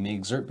Warrior. You may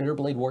exert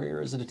Bitterblade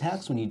Warrior as it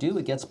attacks. When you do,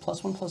 it gets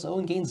 +1/+0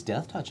 and gains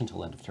Death Touch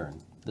until end of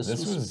turn. This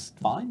was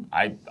fine.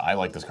 I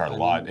like this card a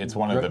lot. It's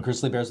one of the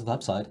Grizzly Bears with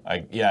upside.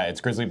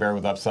 it's Grizzly Bear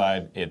with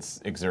upside.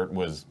 Its exert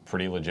was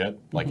pretty legit.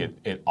 Like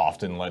it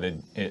often let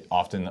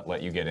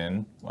you get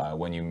in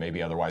when you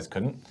maybe otherwise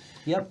couldn't.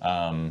 Yep.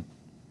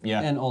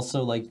 Yeah. And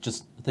also, like,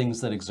 just things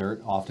that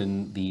exert,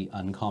 often the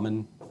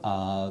uncommon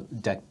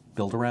deck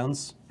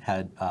build-arounds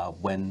had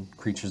when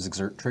creatures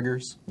exert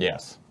triggers.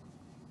 yes.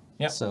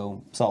 Yep.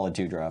 So, Solid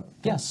 2-drop.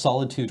 yeah,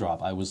 solid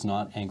 2-drop. I was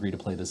not angry to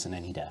play this in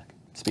any deck.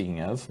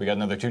 Speaking of, We got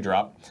another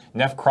 2-drop.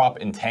 Nefkrop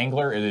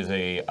Entangler. It is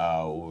a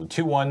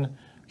 2/1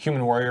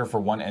 human warrior for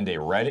 1 and a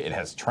red. It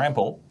has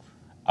trample,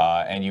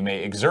 and you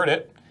may exert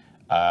it.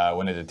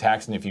 When it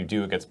attacks, and if you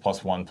do, it gets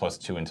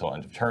 +1/+2 until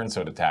end of turn,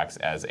 so it attacks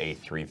as a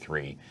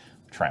 3/3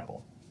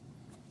 trample.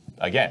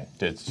 Again,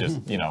 it's just,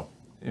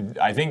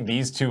 I think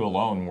these two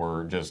alone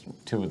were just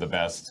two of the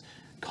best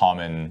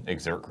common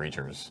exert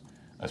creatures,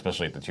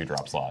 especially at the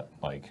 2-drop slot.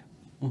 Like,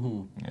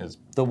 is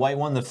The white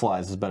one that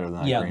flies is better than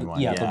that Yeah, green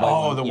one. yeah, the white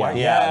oh, one. the white,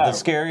 Yeah, the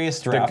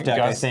scariest draft deck,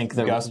 I think.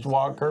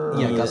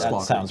 Gustwalker. Yeah, That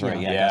Gustwalker, sounds right.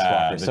 Yeah, yeah.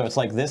 Gustwalker. The- So it's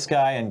like this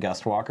guy and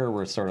Gustwalker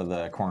were sort of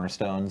the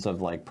cornerstones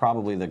of like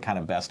probably the kind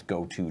of best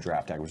go-to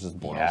draft deck, which is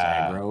Boros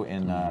Yeah. aggro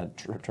in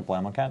Triple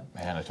Ammo Cat.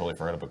 Man, I totally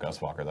forgot about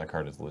Gustwalker. That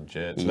card is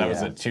legit. So that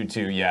was Yeah. a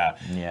 2/2. Yeah.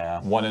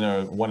 Yeah. One in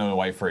a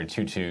white for a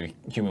 2/2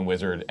 human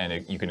wizard,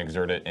 and you can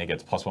exert it, and it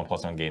gets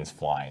 +1/+1 gains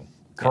flying.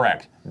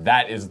 Correct.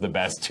 That is the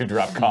best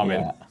 2-drop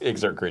common Yeah.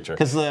 exert creature.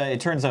 Because it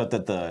turns out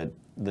that the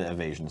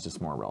evasion is just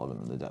more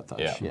relevant than the death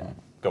touch. Yeah.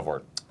 Go for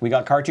it. We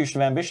got Cartouche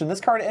of Ambition. This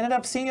card ended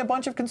up seeing a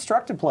bunch of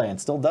constructed play and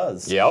still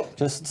does. Yep.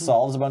 Just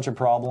solves a bunch of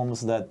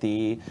problems that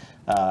the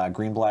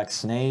green-black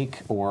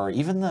snake or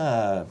even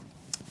the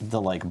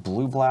like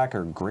blue-black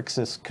or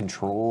Grixis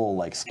control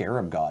like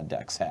Scarab God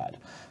decks had.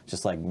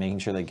 Just like making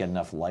sure they get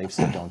enough life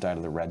so they don't die to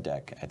the red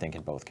deck, I think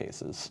in both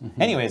cases.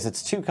 Anyways,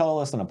 it's 2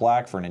 colorless and a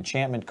black for an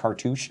enchantment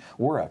cartouche,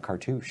 or a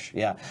cartouche,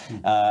 yeah. You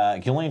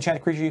can only enchant a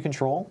creature you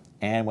control,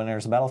 and when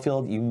there's a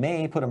battlefield, you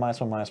may put a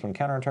 -1/-1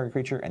 counter on target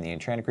creature, and the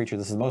enchanted creature,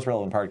 this is the most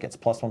relevant part, gets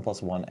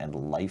 +1/+1 and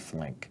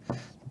lifelink.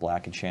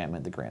 Black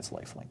enchantment that grants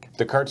lifelink.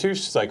 The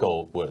cartouche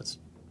cycle was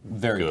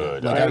Very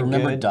Good. good. Like, I Very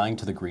remember good. dying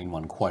to the green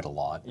one quite a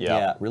lot.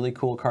 Yeah. Really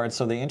cool cards.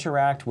 So they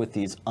interact with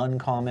these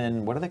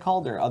uncommon, what are they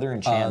called? They're other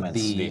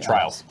enchantments. The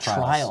trials.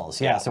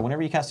 Trials, yeah. Yeah. So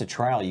whenever you cast a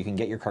trial, you can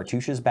get your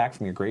cartouches back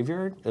from your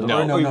graveyard.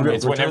 No, no,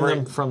 it's return whenever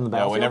them from the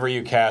battlefield. whenever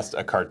you cast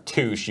a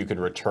cartouche, you could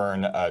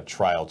return a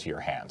trial to your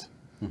hand.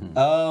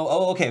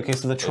 Okay.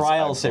 So the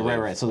trials say believe.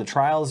 right. So the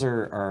trials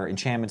are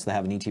enchantments that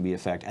have an ETB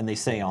effect, and they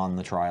say on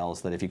the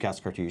trials that if you cast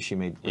a cartouche, you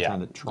may return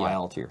the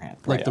trial to your hand.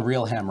 Like the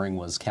real hammering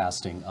was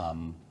casting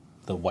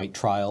the white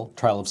Trial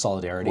of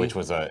Solidarity. Which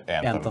was a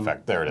anthem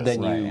effect. There it is.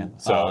 Then Right, you, yeah.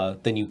 So-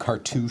 then you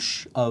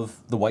cartouche of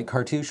the white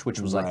cartouche, which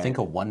was I Right. think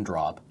a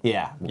 1-drop.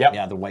 Yeah. Yep.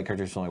 Yeah. The white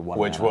cartouche is only one.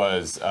 Which mana.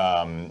 was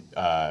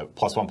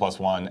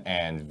 +1/+1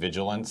 and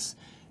vigilance,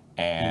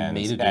 and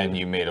made a dude. and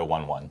you made a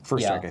 1/1.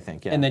 first strike, I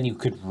think. Yeah. And then you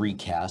could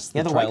recast the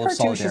yeah, the Trial white of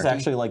cartouche Solidarity. is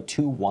actually like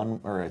 2/1,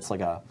 or it's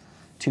like a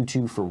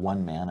 2/2 for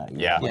 1 mana.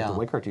 Yeah. Like Yeah. The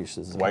white cartouche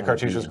is. White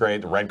cartouche was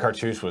great. The red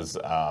cartouche was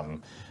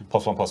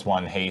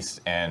 +1/+1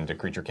 haste, and the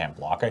creature can't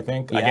block. I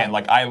think. Yeah. Again,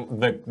 like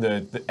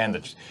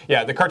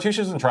the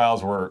cartouches and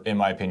trials were, in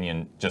my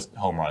opinion, just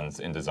home runs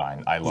in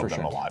design. I love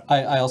them a lot.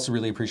 I also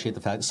really appreciate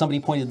the fact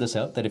somebody pointed this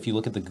out that if you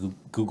look at the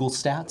Google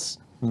stats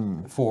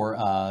for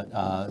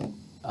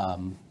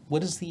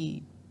what is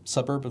the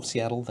suburb of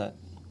Seattle that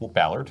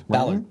Ballard.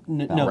 Ballard?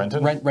 No,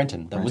 Renton?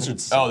 Renton. The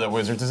Wizards. Oh, the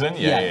Wizards is in.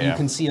 Yeah. You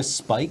can see a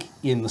spike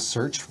in the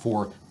search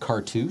for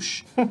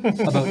cartouche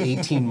about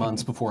 18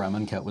 months before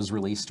Amonkhet was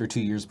released, or 2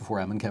 years before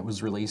Amonkhet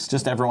was released.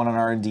 Just everyone on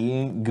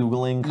R&D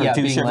Googling Yeah,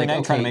 cartouche being every like,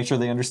 night, trying to okay. make sure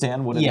they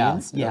understand what it Yeah,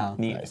 means. yeah.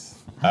 Neat. Nice.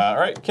 All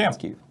right, Cam.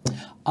 Cute.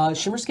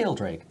 Shimmer Scale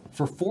Drake.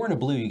 For 4 and a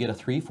blue, you get a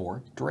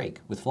 3/4 Drake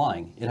with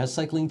flying. It has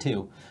cycling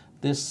too.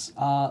 This,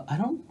 I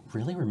don't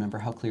really remember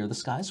how clear the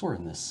skies were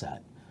in this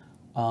set.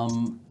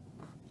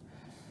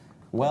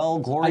 Well,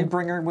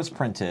 Glorybringer was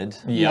printed.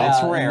 Yeah. It's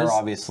and rare, this-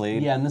 obviously.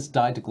 Yeah, and this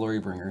died to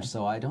Glorybringer,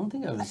 so I don't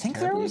think I was. I think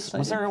there terribly was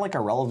excited. there like a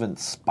relevant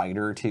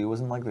spider too?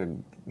 Wasn't like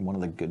one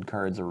of the good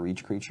cards a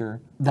reach creature?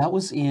 That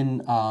was in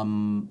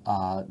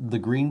the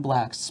green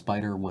black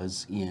spider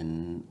was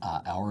in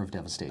Hour of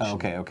Devastation.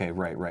 Okay,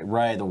 right.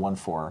 The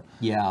 1/4.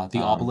 Yeah,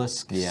 the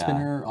obelisk Yeah.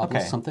 spinner,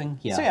 obelisk Okay. something.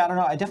 Yeah. So yeah, I don't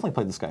know. I definitely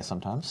played this guy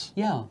sometimes.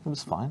 Yeah. It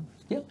was fine.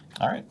 Yeah.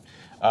 All right.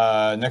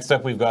 Next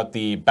up, we've got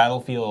the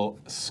Battlefield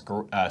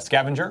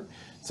Scavenger.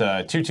 It's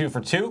a 2/2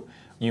 for 2.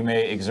 You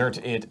may exert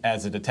it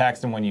as it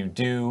attacks, and when you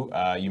do,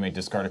 you may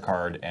discard a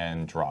card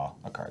and draw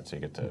a card. So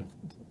you get to,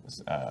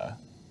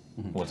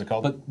 what's it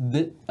called? But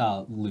the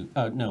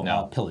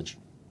No. pillage.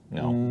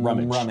 no.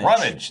 Rummage.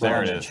 Rummage.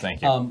 There it Rummage. is.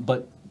 Thank you.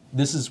 But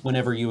this is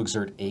whenever you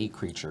exert a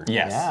creature.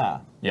 yes. Yeah.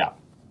 Yeah.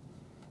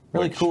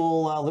 Really Which-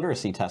 cool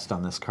literacy test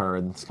on this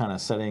card. It's kind of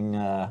setting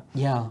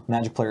Yeah.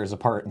 Magic players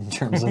apart in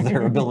terms of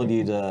their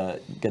ability to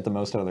get the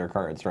most out of their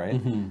cards, right?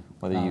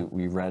 Whether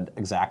you read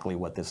exactly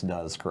what this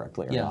does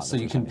correctly or Yeah, not. so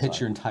you can pitch decide.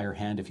 your entire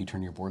hand if you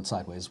turn your board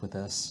sideways with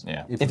this.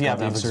 Yeah. If you have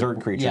the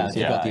exert creatures. Yeah, if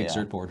you've got the yeah.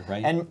 exert board,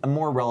 right? And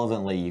more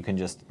relevantly, you can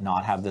just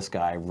not have this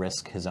guy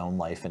risk his own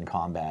life in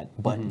combat,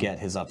 but get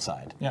his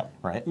upside. Yep.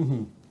 Right?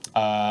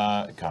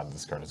 God,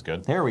 this card is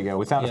good. There we go.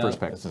 We found Yeah. the first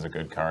pick. This is a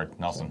good card,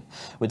 Nelson.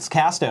 It's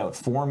cast out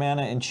 4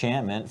 mana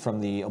enchantment from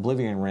the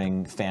Oblivion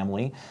Ring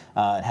family.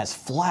 It has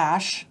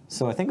flash,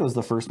 so I think it was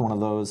the first one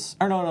of those.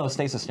 Or no,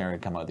 Stasis Snare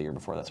had come out the year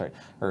before. That's right,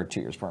 or 2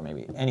 years before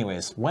maybe.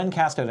 Anyways, when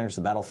cast out enters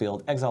the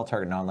battlefield, exile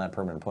target non-land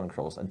permanent opponent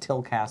controls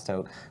until cast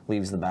out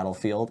leaves the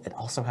battlefield. It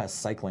also has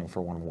cycling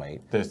for 1 white.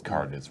 This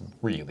card is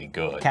really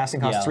good. Casting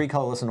costs Yeah. 3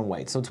 colorless and a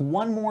white, so it's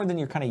 1 more than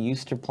you're kind of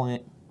used to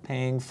paying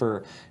paying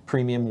for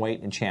premium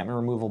white enchantment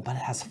removal, but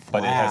it has flash.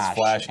 But it has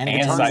flash and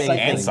return cycling. basic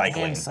And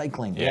cycling. And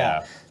cycling.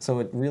 Yeah. So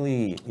it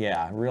really,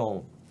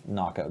 real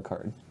knockout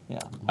card. Yeah.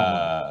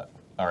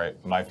 All right,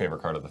 my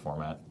favorite card of the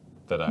format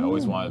that I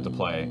always wanted to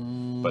play,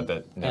 but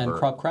that never. And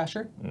Crop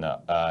Crasher?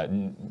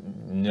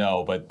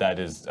 No, but that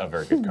is a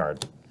very good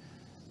card.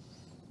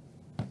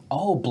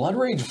 Oh, Blood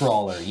Rage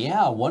Brawler.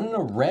 Yeah, 1 and a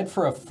red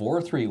for a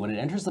 4/3. When it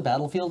enters the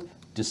battlefield,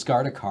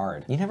 discard a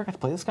card. You never got to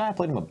play this guy? I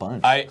played him a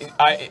bunch.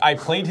 I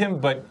played him,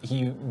 but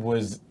he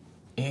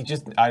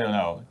just, I don't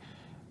know,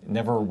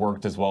 never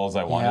worked as well as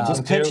I wanted Yeah. him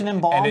Just to. pitch and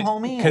embalm,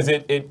 homie. Because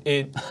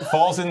it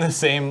falls in the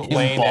same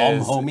lane Embalm,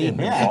 as homie.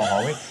 Embalm,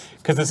 homie.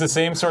 Because it's the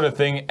same sort of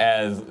thing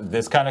as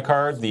this kind of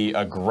card, the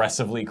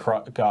aggressively that's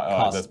probably not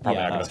going that's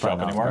to show up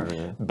probably not anymore.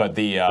 gonna be. But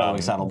the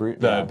Bellowing Saddle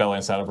Brute, the yeah.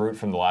 Bellowing Saddle Brute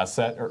from the last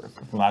set or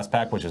from last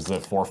pack, which is the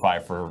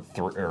 4/5 for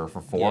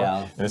 4. Yeah.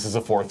 And this is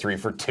a 4/3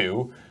 for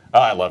 2. Oh,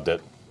 I loved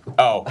it.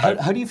 Oh,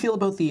 How do you feel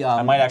about the...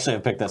 I might actually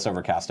have picked this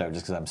over Casto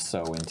just because I'm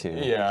so into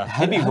it. Yeah.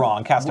 I'd be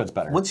wrong. Casto's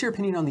better. What's your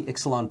opinion on the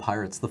Ixalan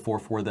Pirates, the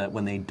 4/4 that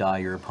when they die,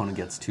 your opponent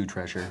gets 2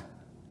 treasure?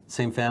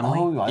 Same family?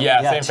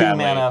 yeah, same 2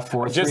 family. mana,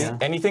 4/3. Just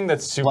anything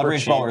that's super Blood Rage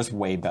cheap. Brawler is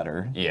way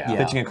better. Yeah.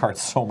 Pitching a card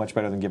so much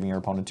better than giving your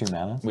opponent 2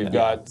 mana. We've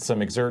got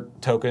some exert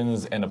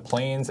tokens and a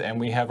planes, and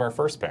we have our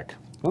first pick.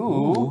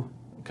 Ooh.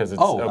 Because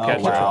it's Oh,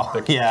 Oketro. Wow.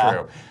 True.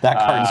 Yeah. That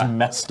card's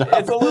messed up.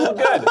 It's a little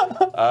good.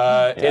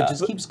 It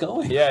just keeps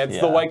going. Yeah, it's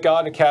the Yeah. white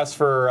god. It casts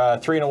for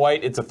 3 and a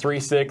white. It's a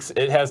 3/6.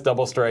 It has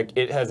double strike.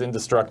 It has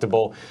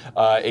indestructible.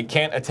 It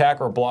can't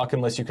attack or block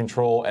unless you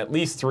control at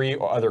least 3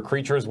 other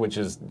creatures, which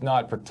is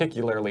not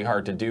particularly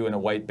hard to do in a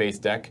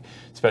white-based deck,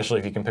 especially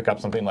if you can pick up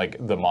something like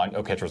the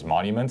Oketra's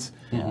Monuments.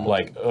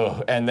 Like,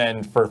 ugh. And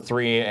then for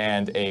 3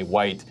 and a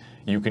white,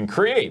 you can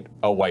create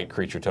a white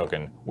creature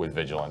token with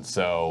Vigilance.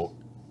 So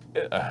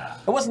It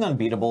wasn't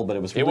unbeatable, but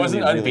it was. it really,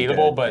 wasn't really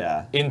unbeatable, good. but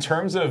Yeah. in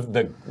terms of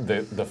the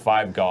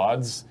 5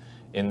 gods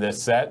in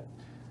this set,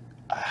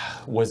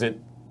 was it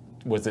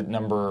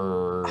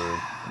the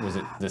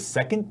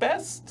second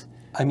best?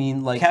 I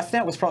mean, like...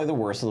 Kefnet was probably the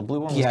worst. So the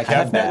blue one was Yeah,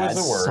 kind of Kefnet bad.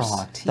 was the worst.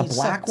 Sucked. The He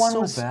black sucked one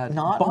so was bad.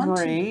 not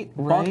great,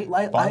 right?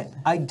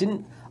 I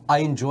didn't... I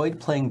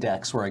enjoyed playing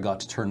decks where I got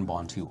to turn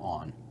Bontu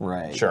on.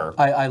 Right. Sure.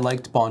 I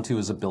liked Bontu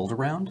as a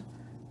build-around,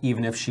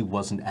 even if she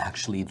wasn't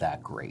actually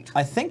that great.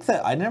 I think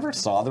that I never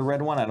saw the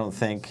red one. I don't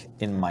think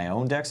in my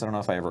own decks. I don't know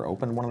if I ever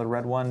opened one of the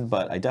red one,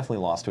 but I definitely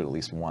lost to it at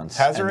least once.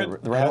 And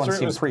Hazoret, the red one Hazoret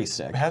seemed was pretty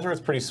sick.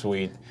 Hazoret's pretty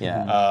sweet.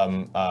 Yeah.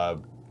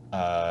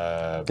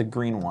 The The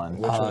green one.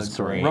 which was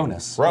green?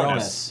 Ronus.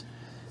 Ronus.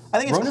 I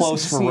think it's Ronus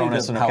close is for the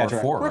Ronus and power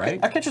Oketra. 4, right?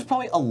 Oketra's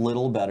probably a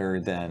little better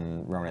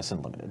than Ronus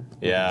and Limited.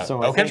 Yeah.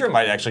 So I Oketra think-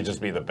 might actually just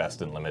be the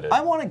best in limited.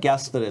 I want to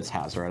guess that it's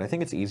Hazoret. I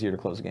think it's easier to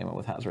close a game out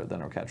with Hazoret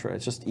than Oketra.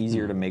 It's just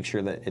easier to make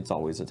sure that it's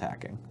always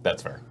attacking.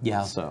 That's fair.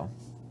 Yeah. So,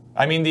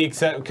 I mean, the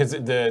except because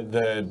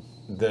the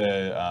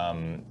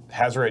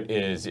Hazoret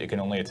is it can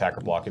only attack or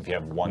block if you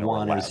have one or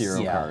one or less. zero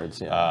Yeah. cards.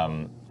 Yeah.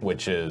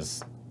 Which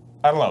is,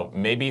 I don't know,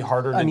 maybe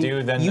harder to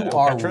do than you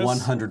are Oketra's.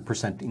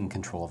 100% in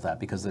control of that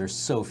because there's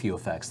so few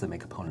effects that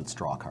make opponents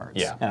draw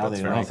cards. Yeah. and I don't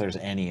that's even know right. if there's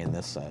any in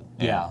this set.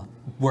 Yeah.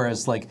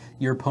 Whereas, like,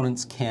 your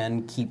opponents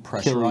can keep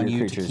pressure Kill on your you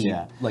creatures, to keep,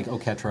 yeah. like,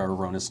 Oketra or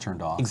Ronus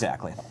turned off.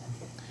 Exactly.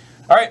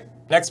 All right,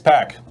 next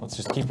pack. Let's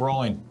just keep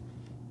rolling.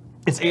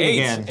 It's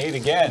Eight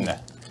again.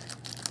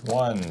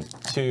 1,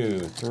 2,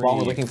 3. While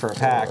we're looking for a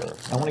pack, 4.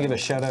 I want to give a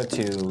shout out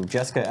to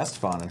Jessica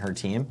Estefan and her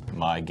team.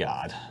 My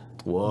God.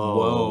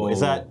 Whoa. Is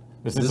that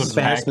This is a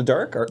Spanish pack- the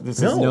Dark? Or,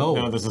 This no. is,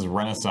 no, this is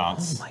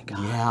Renaissance. Oh my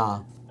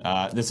God.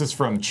 Yeah. This is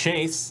from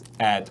Chase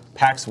at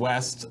PAX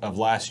West of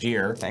last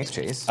year. Thanks,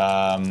 Chase.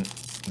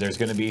 There's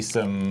going to be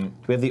some. Do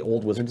we have the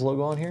old Wizards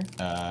logo on here?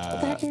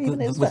 What the heck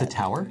even is With that? a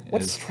tower?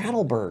 What's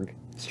Straddleberg?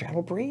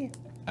 Straddlebury?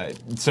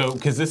 So,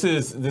 because this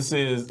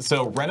is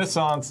so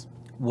Renaissance.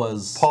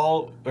 Was...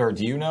 Paul, or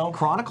do you know?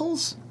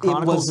 Chronicles? It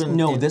Chronicles was, in,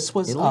 no, in this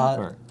was, Italy,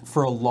 or-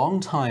 for a long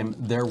time,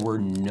 there were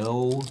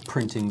no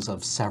printings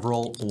of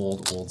several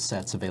old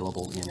sets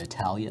available in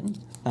Italian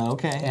Oh,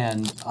 okay.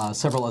 and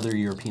several other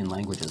European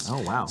languages.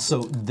 Oh, wow.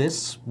 So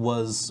this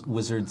was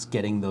Wizards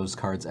getting those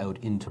cards out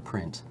into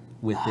print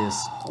with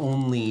this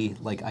only,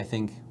 like, I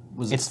think,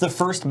 was... It's the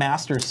first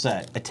Masters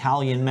set,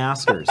 Italian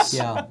Masters.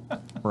 yeah.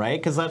 Right?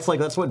 Because that's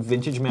what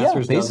Vintage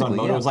Masters does on basically,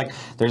 Moto. yeah. It's like,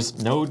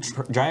 there's no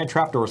giant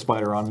trapdoor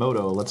spider on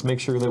Moto. Let's make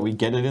sure that we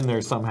get it in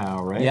there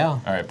somehow, right? Yeah.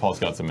 All right, Paul's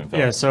got some info.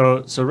 Yeah,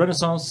 so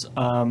Renaissance,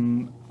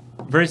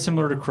 very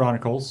similar to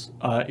Chronicles.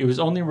 It was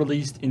only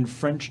released in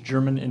French,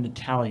 German, and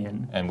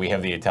Italian. And we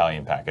have the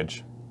Italian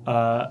package.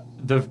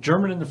 The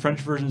German and the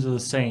French versions are the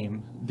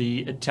same.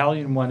 The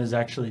Italian one is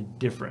actually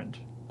different.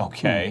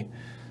 Okay.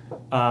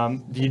 The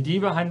idea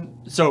behind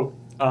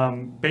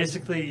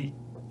basically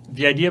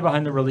the idea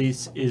behind the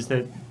release is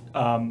that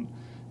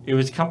it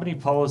was company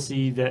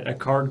policy that a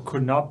card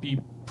could not be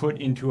put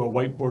into a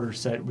white border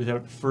set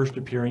without first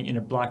appearing in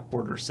a black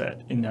border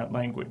set in that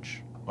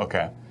language.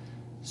 Okay.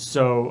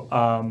 So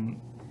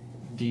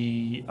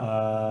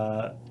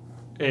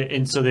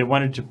and so they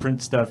wanted to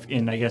print stuff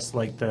in, I guess,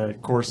 like the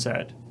core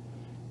set,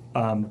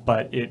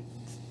 but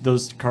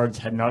those cards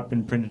had not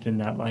been printed in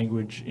that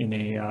language in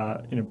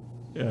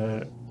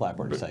a Black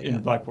Border set, in yeah.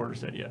 a Black Border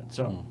set yet.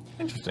 So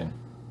Interesting.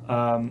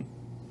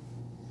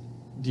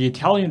 the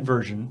Italian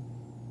version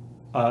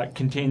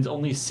contains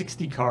only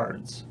 60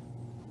 cards,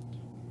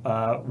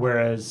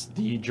 whereas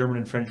the German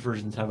and French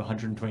versions have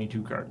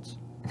 122 cards.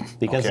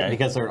 Because Okay.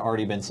 because there had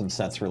already been some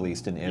sets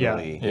released in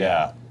Italy.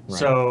 Yeah. Right.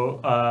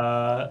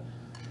 So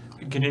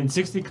it contains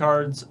 60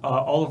 cards,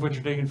 all of which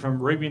are taken from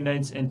Arabian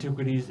Nights,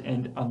 Antiquities,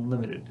 and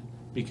Unlimited,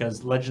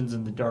 because Legends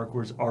in the Dark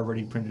was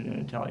already printed in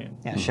Italian.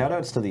 Yeah, shout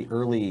outs to the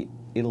early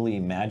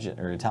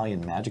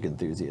Italian magic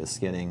enthusiasts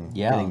getting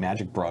Yeah.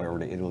 magic brought over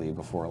to Italy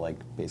before like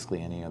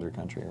basically any other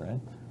country, right?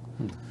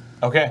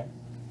 Okay.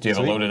 Do you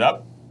have it Sweet. loaded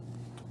up?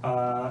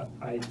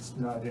 It's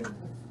not in.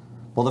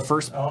 Well, the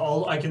first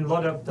I can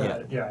load up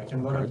Yeah. I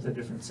can load up the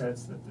different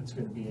sets that it's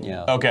going to be in.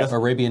 Yeah. Okay.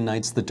 Arabian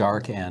Nights, The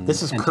Dark, and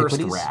this is Antiquities.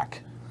 Cursed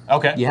Rack.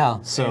 Okay. Yeah.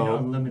 And So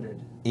Unlimited.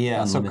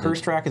 yeah, so Unlimited.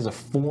 Cursed Rack is a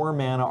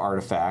 4-mana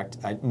artifact.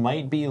 It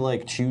might be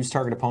like choose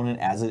target opponent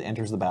as it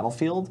enters the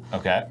battlefield.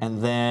 Okay.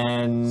 And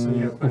then So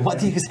you put it what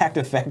the down. exact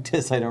effect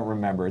is, I don't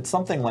remember. It's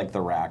something like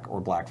the Rack or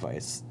Black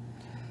Vice.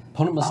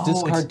 Opponent must Oh,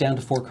 discard it's- down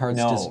to 4 cards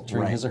No,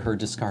 during right. his or her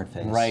discard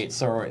phase. Right.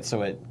 So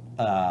it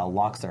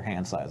locks their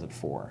hand size at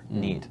 4.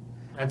 Neat.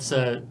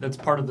 That's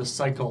part of the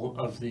cycle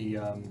of the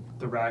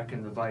rack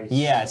and the vice.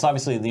 Yeah, it's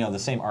obviously the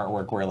same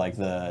artwork where like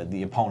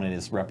the opponent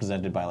is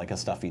represented by like a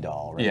stuffy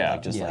doll, right? Yeah.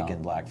 Like just like Yeah.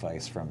 in Black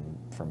Vice from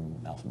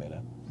Alpha Beta.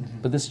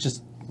 But this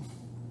just,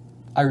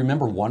 I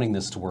remember wanting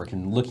this to work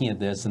and looking at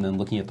this and then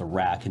looking at the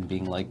rack and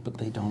being like, but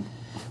they don't.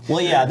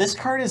 Well, yeah, this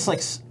card is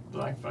like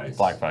Black vice.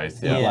 Black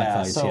Vice. Yeah. Black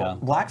Vice, so yeah.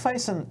 Black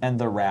Vice and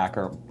the Rack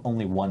are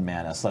only 1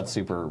 mana, so that's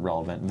super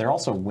relevant. They're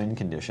also win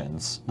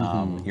conditions.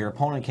 Your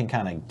opponent can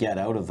kind of get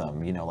out of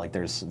them. Like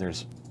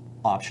there's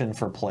option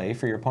for play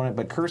for your opponent,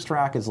 but Cursed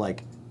Rack is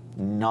like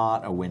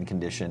not a win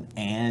condition,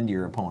 and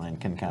your opponent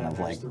can kind of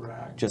there's like the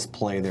Rack. just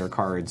play their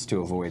cards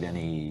to avoid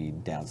any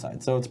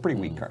downside. So it's a pretty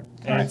weak card.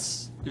 And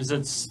is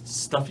it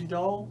Stuffy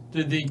Doll?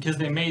 Because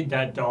they made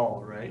that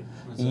doll, right?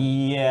 Was it-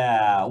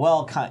 Yeah,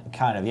 well,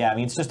 kind of. Yeah, I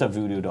mean, it's just a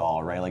voodoo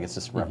doll, right? Like it's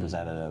just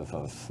representative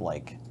of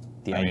like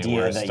the I mean, idea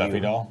where's that Stuffy you.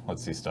 Doll?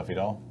 Let's see Stuffy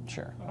Doll.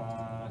 Sure.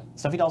 Uh,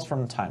 Stuffy Doll's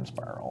from Time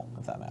Spiral,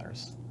 if that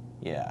matters.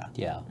 Yeah.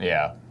 Yeah.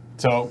 Yeah.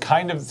 So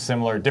kind of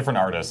similar, different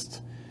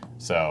artist.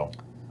 So,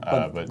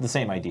 But the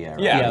same idea, right?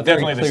 yeah, Yeah, very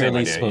definitely the same clearly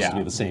idea. supposed yeah. to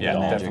be the same Yeah,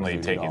 doll. definitely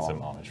Magic taking voodoo some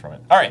doll. homage from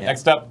it. All right, Yeah.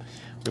 next up,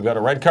 we've got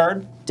a red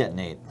card.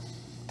 Detonate.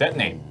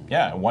 Detonate.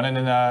 Yeah,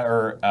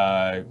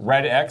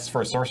 red X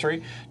for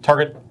sorcery.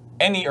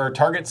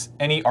 Targets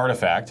any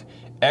artifact.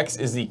 X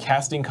is the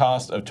casting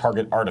cost of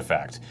target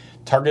artifact.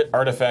 Target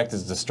artifact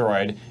is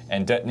destroyed,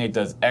 and Detonate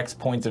does X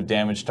points of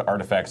damage to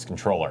artifact's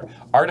controller.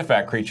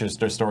 Artifact creatures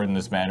destroyed in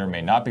this manner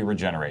may not be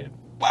regenerated.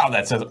 Wow,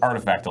 that says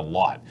artifact a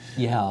lot.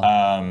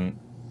 Yeah.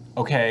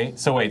 Okay,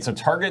 so wait, so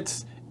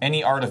targets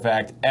any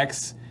artifact,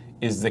 X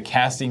is the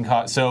casting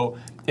cost. So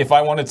if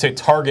I wanted to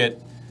target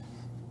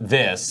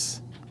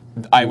this,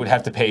 I would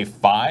have to pay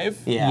 5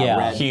 Yeah, Yeah.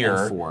 red here.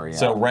 and 4, yeah.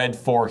 So red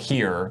 4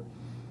 here.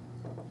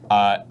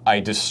 I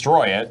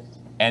destroy it,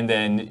 and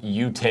then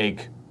you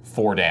take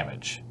 4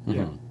 damage.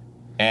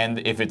 And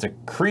if it's a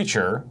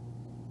creature,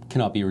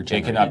 cannot be it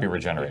regenerated. cannot be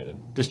regenerated.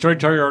 destroyed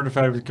target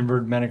artifact with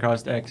converted mana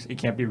cost X. It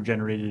can't be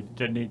regenerated.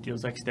 Detonate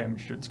deals X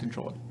damage to its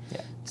controller.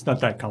 Yeah. It's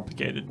not that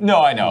complicated.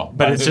 No, I know.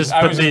 But I'm it's just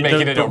I but was just the-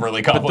 making the- it the-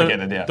 overly but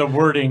complicated, yeah. The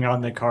wording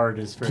on the card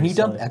is very Can you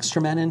dump silly.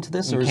 extra mana into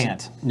this? You or is it-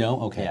 can't. No?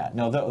 Okay. Yeah,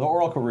 no, the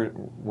oracle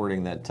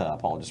wording that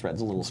Paul just read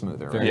is a little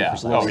smoother. Very Yeah.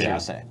 precise. A little Oh, easier yeah.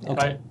 to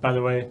say. By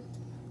the way,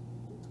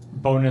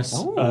 bonus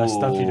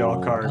Stuffy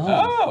Doll card.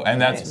 Oh, and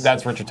Nice.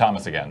 that's Richard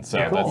Thomas again. So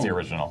Yeah. that's the Cool.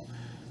 original.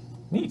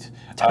 Neat.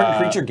 Target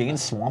creature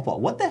gains swamp wall.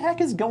 What the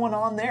heck is going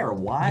on there?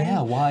 Why?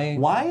 Yeah, why-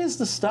 Why is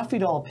the Stuffy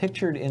Doll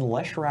pictured in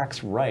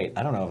Leshrak's right?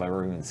 I don't know if I've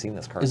ever even seen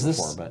this card Is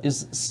before,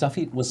 this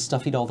but was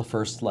Stuffy Doll the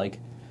first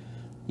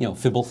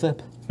Fibblethip?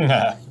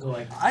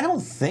 Like, I don't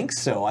think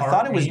so. I Art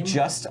thought it was name?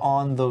 just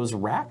on those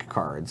rack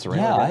cards, right?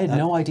 Yeah, I had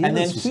no idea And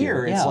then this was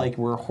here, here. it's Yeah. like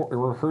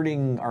we're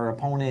hurting our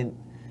opponent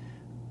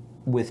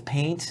with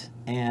paint,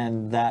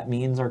 and that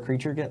means our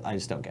creature get. I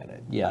just don't get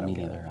it. Yeah, I don't me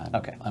get neither. it. I'm,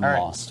 Okay. I'm All right.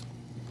 lost.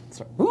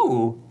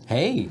 Ooh,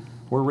 Hey.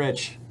 we're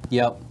rich.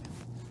 Yep.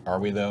 Are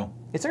we though?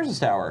 It's Urza's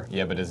Tower.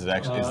 Yeah, but is it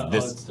actually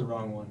it's the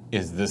wrong one.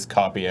 is this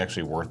copy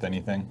actually worth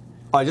anything?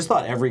 I just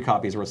thought every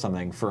copy's worth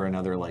something for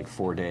another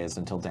 4 days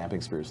until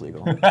Damping Spear is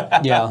legal,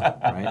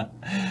 Yeah.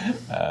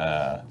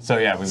 right? So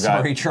yeah, we've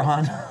Sorry,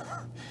 Tron.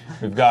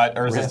 got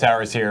Urza's Rip.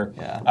 Towers here.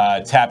 Yeah.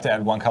 Tap to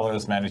add 1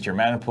 colorless mana to your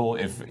mana pool.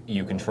 If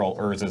you control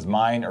Urza's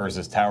Mine,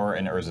 Urza's Tower,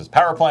 and Urza's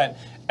Power Plant,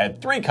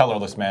 add 3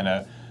 colorless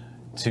mana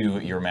to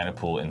your mana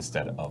pool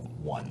instead of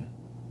 1.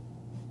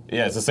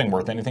 Yeah, is this thing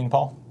worth anything,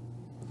 Paul?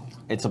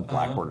 It's a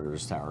Black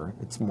Border's Tower.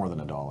 It's more than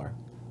 $1.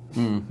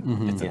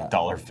 It's Yeah.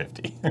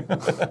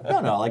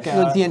 $1.50. No, like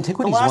The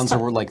antiquities last ones time-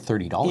 were like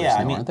 $30 Yeah, now,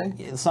 I mean, aren't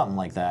they? it's something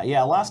like that.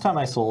 Yeah, last time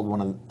I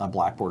sold a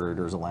black border at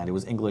Urzaland, it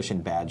was English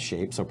in bad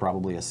shape, so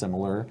probably a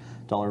similar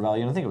dollar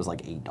value. And I think it was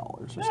like $8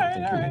 or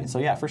something. all right. So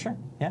yeah, for sure.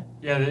 Yeah.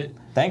 Yeah.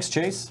 Thanks,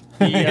 Chase.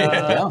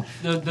 Yeah.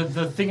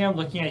 The thing I'm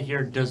looking at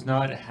here does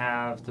not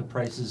have the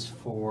prices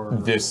for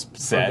This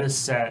set. For this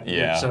set.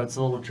 Yeah. So it's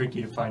a little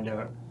tricky to find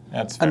out.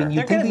 That's I fair. mean, They're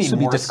you'd think gonna these be would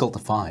be more difficult to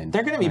find.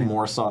 They're going to be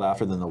more sought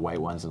after than the white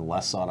ones and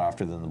less sought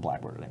after than the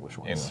black bordered English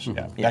ones.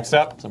 English, yeah. Next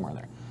up. Somewhere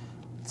there.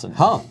 It's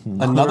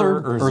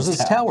Another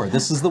Urza's Tower.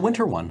 This is the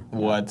winter one.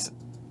 What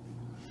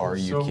are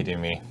you So-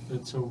 kidding me?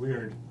 That's so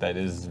weird. That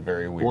is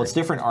very weird. Well, it's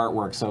different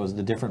artwork, so it's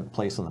a different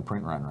place on the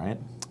print run, right?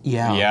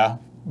 Yeah. Yeah,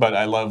 but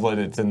I love that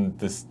it's in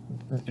this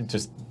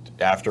just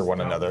after one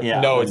another.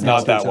 Yeah, No, like it's next not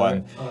to that each other.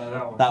 one.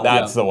 That one. That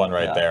That's one. the one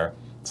right Yeah. there.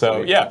 So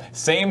Sweet. yeah,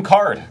 same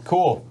card.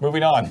 Cool.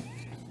 Moving on.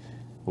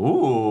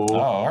 Ooh. Oh,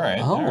 all right.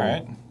 Oh. All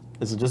right.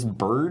 Is it just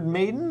Bird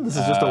Maiden? This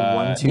is just a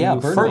 1, 2, yeah,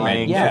 Bird flying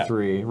Maiden, for yeah.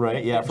 3,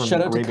 right? Yeah, from Shout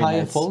out to Arabian Kaya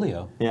Nights.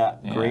 Folio. Yeah,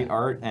 Yeah. great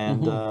art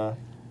and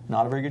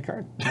not a very good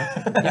card.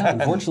 Yeah,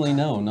 unfortunately,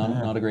 no,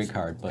 not a great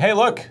card. But Hey,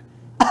 look.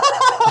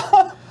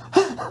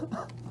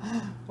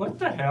 What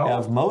the hell? I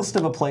have most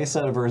of a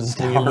playset of Urza's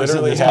We Towers in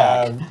literally this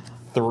pack. have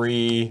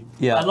 3.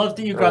 yeah, I love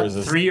that you got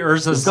Urza's. 3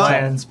 Urza's got-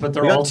 lands, but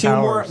they're We all got two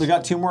more. towers. We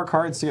got 2 more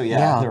cards to go. Yeah,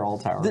 Yeah. they're all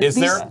towers. Is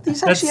these, there-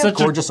 These That's actually have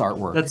such a- gorgeous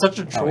artwork. That's such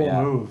a troll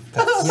yeah. move.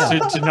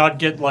 To not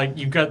get, like,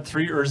 you've got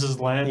 3 Urza's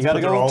lands, you got to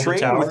but they're all go the trade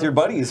tower. with your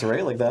buddies,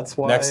 right? Like that's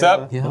why. Next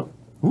up. yeah.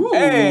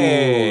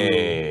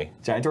 Hey.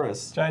 Giant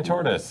Tortoise. Giant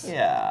tortoise.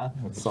 Yeah.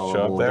 Solid Show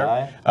up little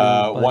there.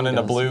 guy. One in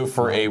a blue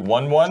for a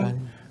 1/1.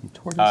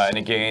 Tortoise. And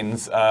it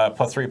gains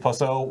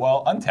 +3/+0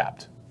 while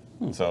untapped.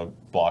 So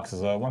blocks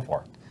is a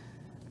 1/4.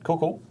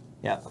 Cool.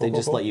 Yeah, they cool,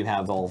 just cool. let you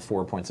have all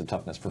 4 points of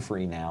toughness for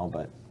free now,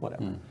 but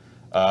whatever.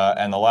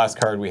 And the last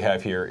card we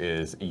have here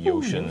is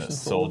Yoshin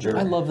Soldier.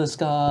 I love this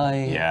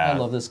guy. Yeah, I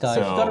love this guy.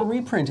 so- he got a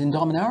reprint in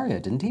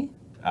Dominaria, didn't he?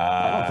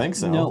 I don't think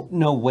so.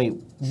 No, wait.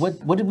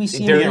 What did we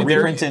see? There- Yeah, in the there-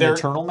 reprint in there-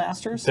 Eternal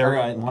Masters? there-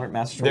 or Modern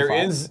Masters there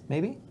 25, is-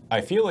 maybe? I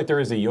feel like there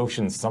is a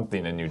Yoshin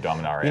something in New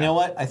Dominaria. You know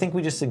what? I think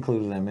we just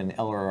included him in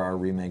LRR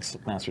Remakes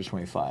Masters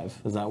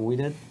 25. Is that what we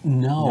did?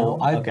 No, No?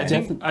 I Okay.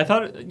 definitely. I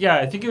thought, yeah,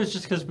 I think it was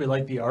just because we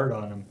like the art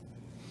on him.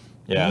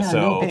 Yeah, Yeah, so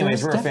no,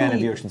 Anyways, There's we're a fan of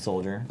definitely- Yoshin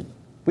Soldier.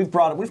 We've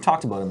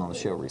talked about him on the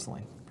show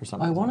recently for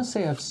some I reason. want to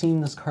say I've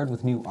seen this card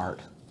with new art.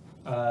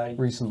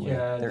 Recently.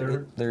 Yeah,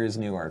 There is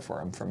new art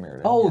for him from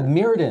Mirrodin. Oh, yeah.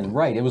 Mirrodin,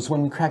 right. It was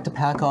when we cracked a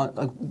pack on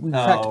a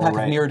pack right. of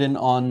Mirrodin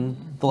on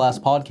the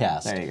last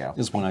podcast. There you go.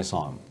 Is when I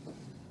saw him.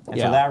 And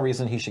yeah. for that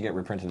reason, he should get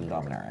reprinted in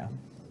Dominaria.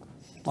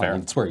 fair.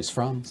 That's where he's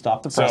from.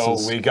 Stop the So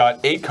presses. we got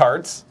 8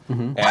 cards,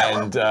 Mm-hmm.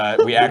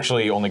 and we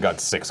actually only got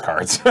 6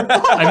 cards.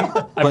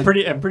 I'm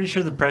pretty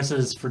sure the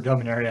presses for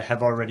Dominaria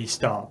have already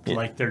stopped.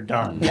 Like they're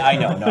done. Yeah, I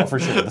know, no, for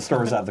sure. The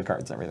stores have the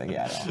cards and everything.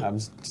 Yeah, I know. I'm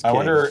just kidding,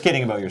 wonder-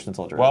 kidding about Yoshin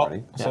Soldier. Well,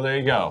 everybody. so there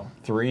you go.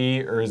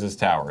 3 Urza's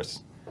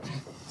Towers.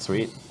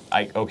 Sweet.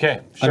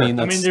 Okay, sure. I mean,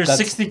 I mean, there's that's-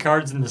 60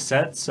 cards in the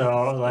set,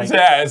 so like.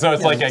 yeah, so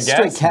it's like I it's guess,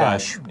 straight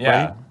cash, but,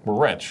 yeah, right? we're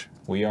rich.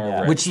 We are Yeah.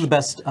 rich. Which is the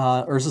best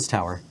Urza's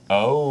Tower?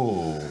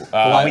 Oh,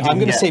 I'm didn't going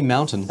to get- say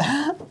Mountain.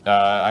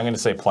 I'm going to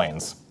say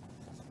Plains.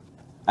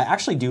 I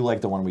actually do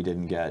like the one we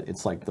didn't get.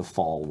 It's like the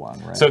fall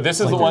one, right? So this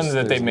is Like the one there's-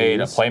 that they there's made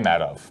a leaves.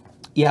 playmat of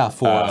Yeah,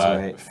 for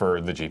right.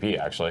 for the GP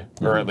actually,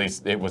 or at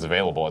least it was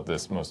available at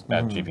this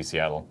at GP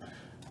Seattle.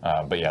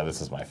 But yeah, this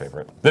is my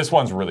favorite. This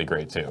one's really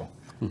great too.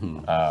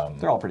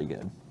 They're all pretty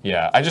good.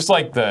 Yeah, I just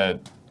like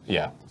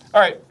yeah. All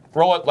right,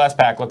 roll it. Last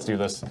pack. Let's do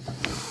this.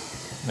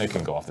 They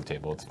can go off the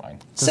table. It's fine.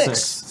 6.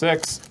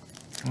 6.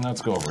 And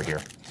let's go over here.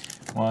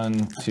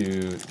 1,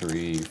 2,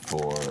 3,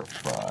 4,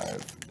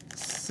 5,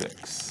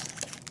 6.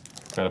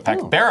 Got a pack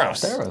of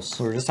Theros. Theros.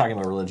 We were just talking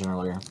about religion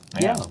earlier.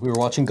 Yeah, we were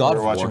watching God We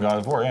of were watching War. God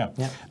of War, yeah.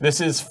 Yeah.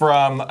 This is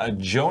from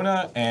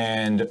Jonah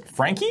and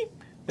Frankie,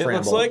 it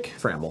looks like.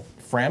 Framble.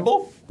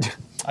 Framble?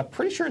 I'm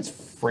pretty sure it's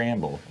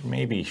Framble.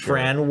 Maybe. Sure.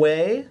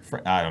 Franway?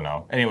 I don't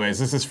know. Anyways,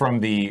 this is from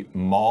the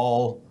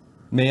Mall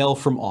Mail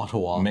from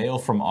Ottawa. Mail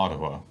from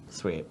Ottawa.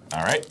 Sweet.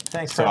 All right.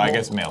 Thanks, So I Framble.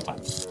 guess mail time.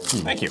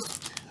 Thank you.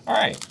 All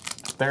right.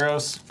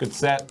 Theros, good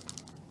set.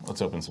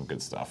 Let's open some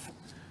good stuff.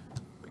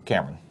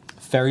 Cameron.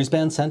 Fairies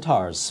Band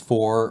Centaurs.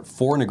 For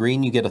 4 and a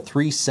green, you get a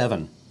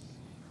 3/7.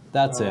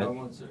 That's it.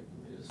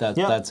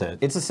 That's it.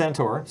 It's a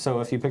Centaur, so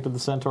if you picked up the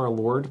Centaur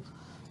Lord,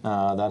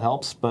 that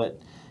helps. But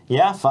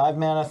yeah, 5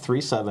 mana,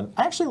 3/7.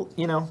 Actually,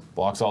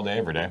 Blocks all day,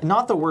 every day.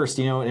 not the worst.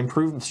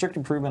 Strict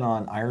improvement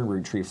on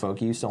Ironroot Tree Folk.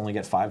 You used to only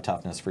get 5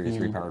 toughness for your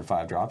 3-powered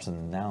 5 drops,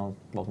 and now,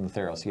 welcome to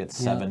Theros, you get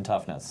 7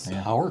 toughness.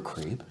 Power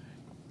creep.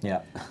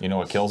 Yeah. You know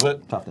what kills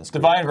it? Toughness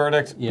creep. Divine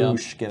Verdict. Yeah.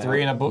 Boosh, get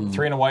 3 out. and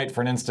 3 and a white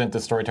for an instant.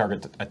 Destroy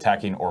target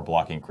attacking or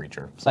blocking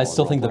creature. I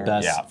still think the role player.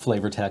 best Yeah.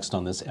 flavor text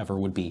on this ever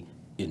would be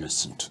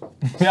innocent.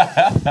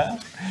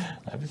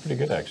 That'd be pretty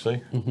good,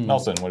 actually.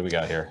 Nelson, what do we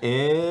got here?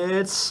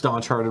 It's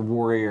Staunch Hearted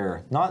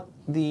Warrior. Not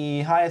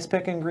the highest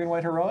pick in Green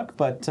White Heroic,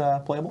 but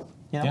playable.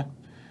 Yeah.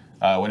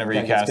 Whenever you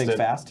That gets cast big it,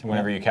 fast.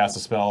 whenever you cast a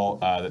spell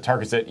that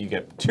targets it, you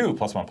get 2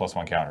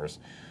 +1/+1 counters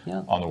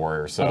Yeah. on the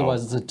warrior. So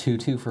Otherwise, it's a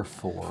 2/2 for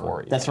 4.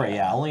 4, That's right,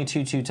 yeah. Only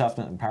 2/2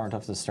 toughness and power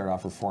toughness to start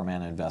off with 4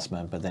 mana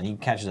investment, but then he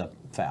catches up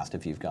fast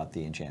if you've got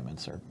the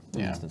enchantments or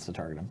instants to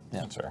target him.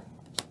 Yeah. That's right.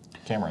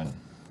 Cameron.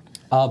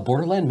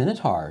 Borderland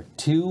Minotaur,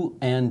 2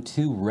 and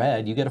 2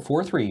 red. You get a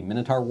 4/3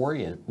 Minotaur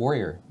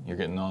warrior. You're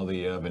getting all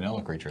the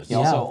vanilla creatures. You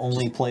Yeah. also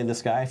only play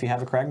this guy if you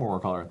have a Cragmore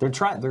Warcaller. They're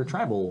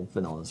tribal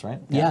vanillas, right?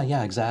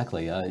 Yeah,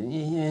 exactly. No.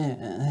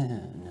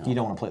 You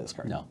don't want to play this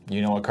card. No.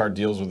 You know what card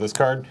deals with this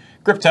card?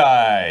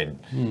 Griptide.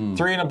 Hmm.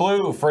 3 and a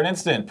blue for an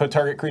instant. Put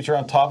target creature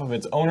on top of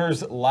its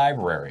owner's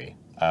library.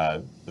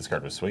 This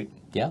card was sweet.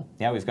 Yeah.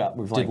 Yeah, we've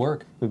Did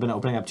work. We've been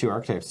opening up 2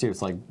 archetypes too.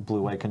 It's like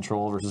blue-white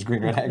control versus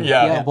green-red aggro.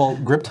 Yeah, well,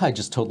 Griptide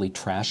just totally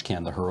trash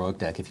canned the heroic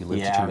deck if you live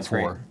to Yeah, turn it's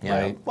great. 4, Yeah.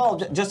 right? Well,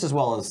 just as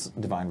well as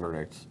Divine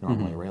Verdict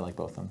normally, right? Like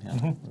both of them.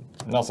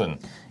 Yeah. Nelson.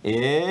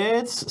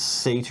 It's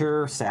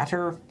Satyr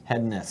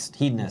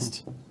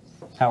Hedonist.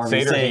 However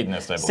you Satyr say it.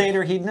 Hedonist, I believe.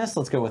 Satyr Hedonist,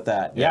 let's go with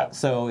that. Yeah.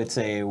 So it's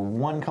a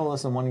 1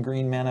 colorless and 1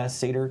 green mana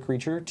Satyr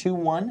creature,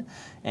 2/1.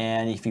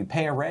 And if you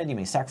pay a red, you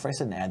may sacrifice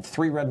it and add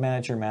 3 red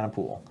mana to your mana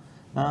pool.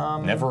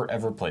 Never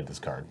ever played this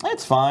card.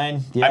 That's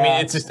fine. Yeah. I mean,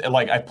 it's just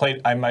like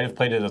I might have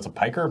played it as a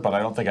piker, but I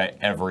don't think I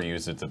ever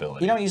used its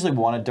ability. You don't usually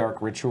want a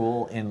Dark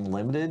Ritual in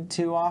Limited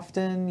too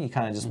often. You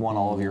kind of just want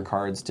all of your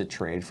cards to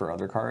trade for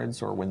other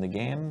cards or win the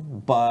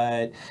game.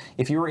 But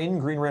if you were in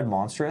Green-Red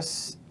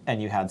Monstrous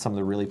and you had some of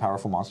the really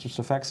powerful Monstrous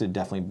effects, it'd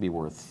definitely be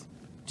worth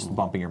just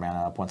bumping your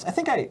mana up once. I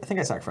think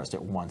I sacrificed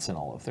it once in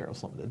all of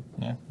Theros Limited.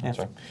 Yeah, that's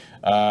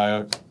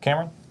right.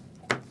 Cameron.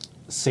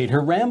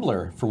 Satyr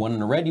Rambler, for 1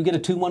 and a red, you get a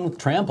 2/1 with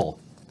Trample.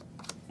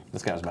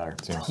 This guy's better.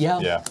 Seems- Yeah.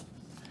 Yeah.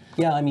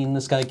 Yeah, I mean,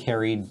 this guy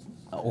carried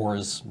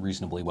auras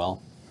reasonably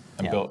well.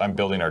 I'm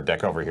building our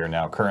deck over here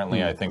now.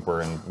 Currently, I think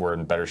we're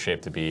in better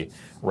shape to be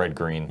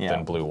red-green Yeah.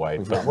 than blue-white,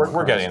 We've but got we're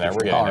more getting there. cards We're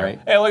for getting sure. there.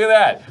 Alright. Hey, look at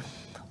that!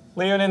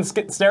 Leonin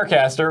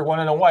Snarecaster, 1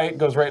 and a white,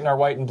 goes right in our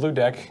white and blue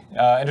deck.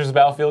 Enters the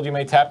battlefield, you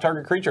may tap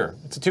target creature.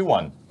 It's a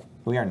 2/1.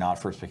 We are not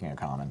first picking a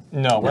common.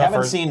 No, we we're haven't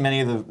first- seen many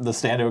of the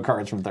standout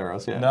cards from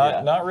Theros yet.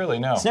 Not really,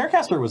 no.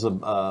 Snarecaster was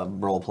a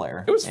role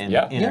player. It was-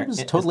 yeah. Yeah, it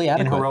was totally in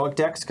adequate. heroic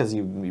decks because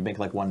you make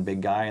like one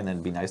big guy and then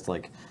it'd be nice to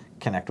like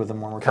connect with him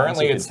one more time.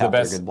 Currently, so you it's could the tap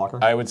their best. Good blocker.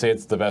 I would say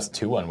it's the best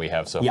 2/1 we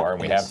have so Yeah, far,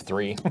 and we it have is.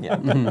 3. Yeah,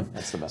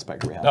 that's the best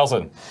pick we have.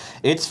 Nelson.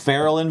 It's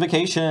Feral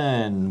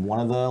Invocation, one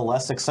of the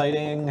less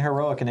exciting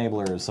heroic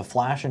enablers. A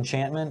flash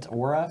enchantment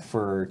aura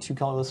for 2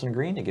 colorless and a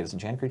green. It gives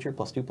enchant creature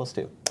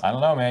 +2/+2. I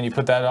don't know, man. You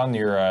put that on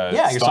your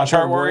your Stone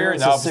Chart Warrior,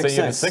 it's now a I'll say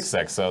you have a 6/6.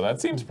 6/6, so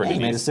that seems pretty He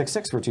made a decent.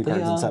 6/6 for 2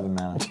 cards and 7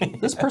 mana.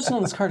 This person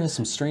on this card has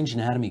some strange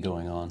anatomy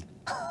going on.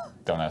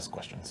 Don't ask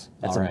questions.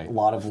 That's All a right.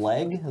 lot of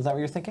leg. Is that what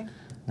you're thinking?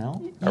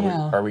 No.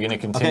 Are we going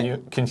to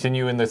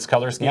continue in this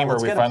color scheme, or are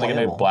let's we get a finally going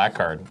to playable. get a black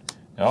card?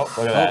 Oh,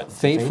 look at that.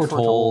 Fate Fate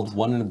Foretold, Foretold.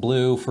 1 and a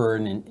blue for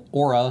an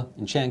aura,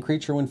 enchant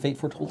creature. When Fate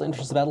Foretold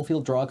enters the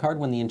battlefield, draw a card.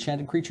 When the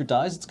enchanted creature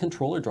dies, its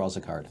controller draws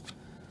a card.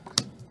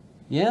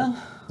 Yeah,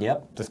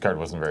 Yep. This card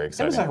wasn't very It was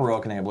a exciting.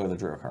 heroic enabler, the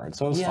Drew card,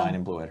 so it was Yeah. fine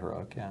in blue-eyed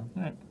heroic. Yeah.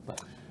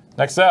 But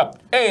Next up,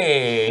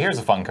 hey, here's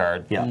a fun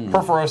card. Yeah.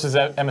 Perforos's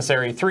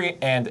Emissary, 3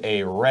 and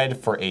a red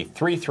for a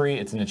 3/3.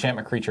 It's an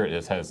enchantment creature.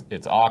 It has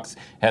its Ox,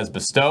 has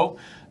Bestow,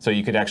 so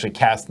you could actually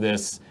cast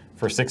this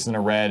for 6 and a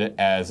red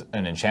as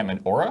an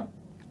enchantment aura.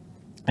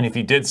 And if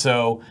you did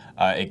so,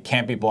 it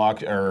can't be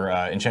blocked, or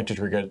enchanted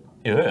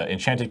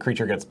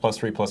creature gets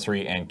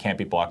 +3/+3 and can't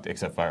be blocked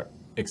except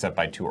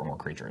by 2 or more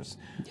creatures.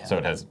 So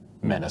it has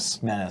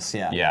Menace. Menace,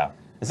 yeah. Yeah.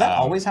 Is that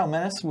always how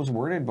Menace was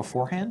worded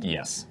beforehand?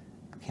 Yes.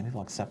 Can't be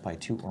blocked except by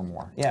 2 or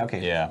more. Yeah, okay.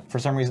 Yeah. For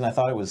some reason, I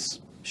thought it was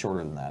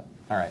shorter than that.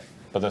 All right.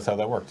 But that's how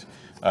that worked.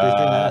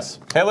 3/3 Menace.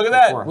 Hey, look at For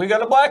that. 4. We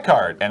got a black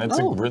card, and it's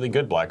Oh. a really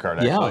good black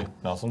card, Yeah. actually,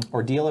 Nelson.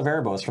 Ordeal of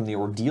Erebos from the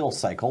Ordeal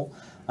cycle,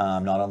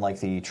 not unlike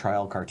the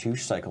Trial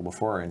Cartouche cycle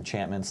before,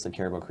 enchantments that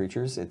care about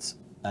creatures. It's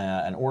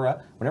an aura.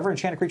 Whenever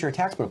enchanted creature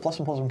attacks, put a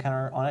 +1/+1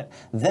 counter on it.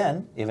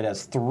 Then, if it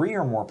has 3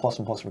 or more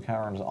 +1/+1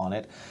 counters on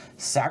it,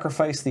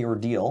 sacrifice the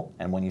Ordeal.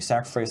 And when you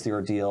sacrifice the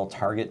Ordeal,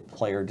 target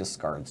player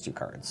discards 2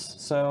 cards.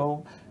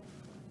 So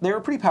they were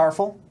pretty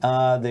powerful.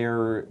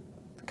 They're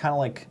kind of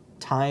like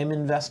time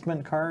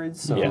investment cards.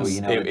 So Yes.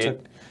 it took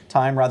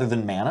time rather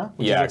than mana.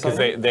 Which Yeah, is because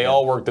exciting. they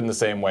all worked in the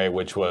same way,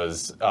 which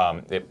was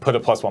it put a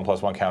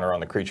 +1/+1 counter on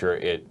the creature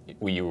it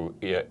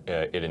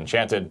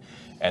enchanted,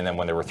 and then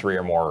when there were 3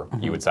 or more,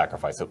 you would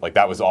sacrifice it. Like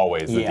that was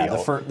always the Yeah, deal.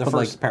 the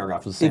first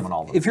paragraph was the same on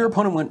all of them. if your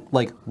opponent went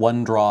like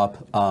 1 drop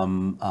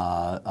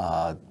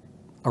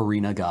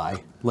arena guy,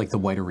 like the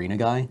white arena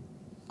guy,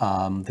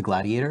 the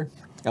gladiator,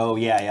 Oh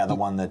yeah, the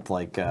one that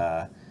like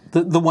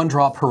the 1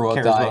 drop heroic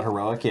cares guy, about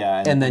heroic,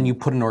 yeah, and then you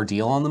put an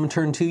ordeal on them in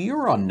turn 2, you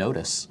were on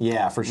notice.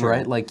 yeah, for sure.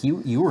 Right? Like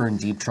you were in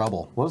deep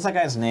trouble. What was that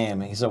guy's name?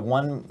 He's a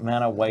 1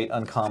 mana white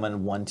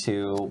uncommon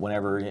 1/2.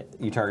 Whenever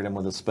you target him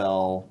with a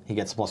spell, he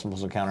gets a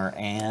 +1/+1 counter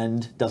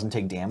and doesn't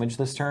take damage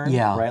this turn.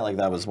 Yeah. right. Like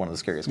that was one of the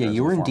scariest. Yeah, cards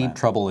you in were the in deep format.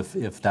 trouble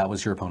if that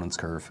was your opponent's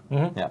curve.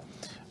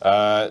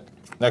 Yeah,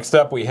 Next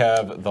up, we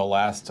have the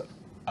last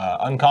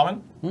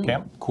Uncommon,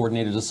 Cam.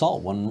 Coordinated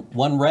assault.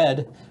 One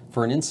red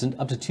for an instant.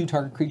 Up to 2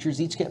 target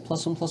creatures each get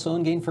 +1/+0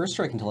 and gain first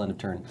strike until end of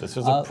turn. This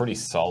was a pretty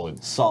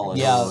solid. Solid.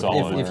 Yeah,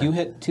 Solid. if you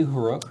hit 2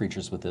 heroic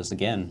creatures with this,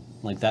 again,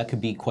 like that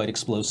could be quite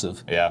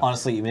explosive. Yeah.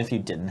 Honestly, even if you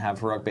didn't have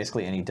heroic,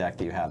 basically any deck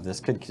that you have,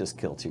 this could just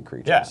kill 2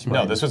 creatures. Yeah,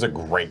 no, this was a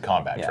great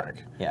combat Yeah.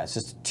 trick. Yeah, it's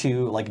just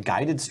 2, like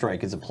guided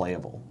strike is a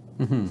playable.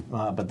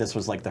 But this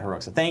was like the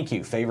heroic. So thank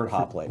you, favorite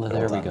hoplite. Well,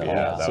 there we go. Yeah,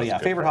 that So was yeah, a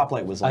good favorite pick.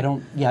 hoplite was like.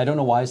 I don't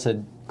know why I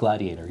said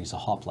gladiator. He's a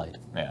hoplite.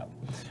 Yeah.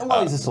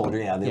 Well, he's a soldier.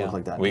 Yeah, they yeah. look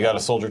like that. We got a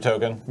soldier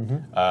token.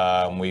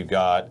 We've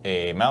got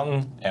a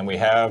mountain, and we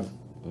have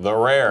the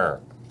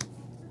rare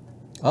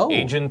Oh,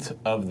 Agent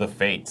of the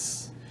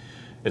Fates.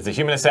 It's a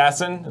human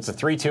assassin. It's a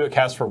 3/2. It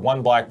casts for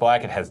 1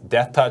 black. It has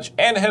death touch,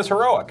 and it has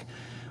heroic.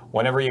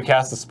 Whenever you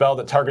cast a spell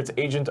that targets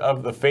Agent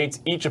of the Fates,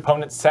 each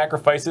opponent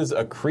sacrifices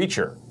a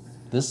creature.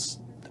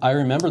 I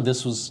remember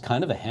this was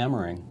kind of a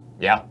hammering.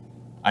 Yeah.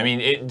 I mean,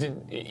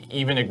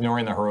 even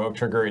ignoring the heroic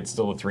trigger, it's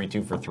still a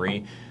 3/2 for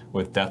 3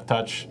 with death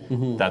touch.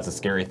 That's a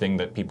scary thing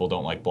that people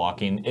don't like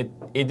blocking.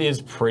 It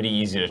is pretty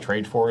easy to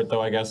trade for it,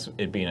 though, I guess,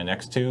 it being an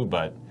X2,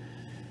 but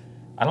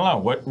I don't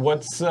know.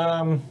 What's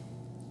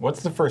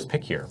the first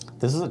pick here?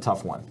 This is a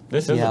tough one.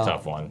 This is Yeah. a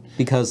tough one.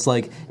 Because,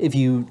 like, if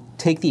you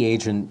take the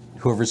agent,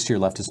 whoever's to your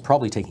left is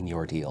probably taking the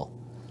ordeal.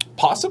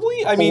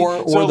 Possibly. I mean,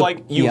 Or so the-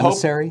 like the you hope.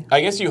 emissary? I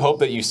guess you hope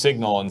that you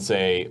signal and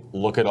say,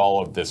 "Look at all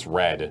of this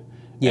red,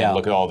 Yeah. and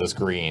look at all this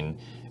green."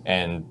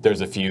 And there's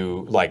a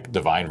few like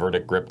Divine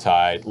Verdict,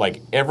 Griptide.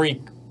 Like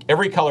every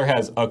color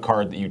has a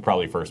card that you'd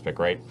probably first pick,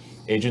 right?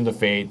 Agent of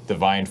Fate,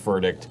 Divine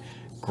Verdict,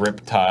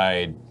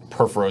 Griptide,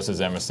 Perforos's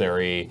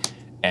Emissary,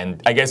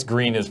 and I guess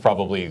green is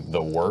probably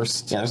the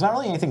worst. Yeah, there's not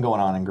really anything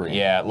going on in green.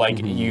 Yeah, like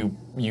you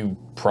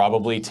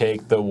probably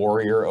take the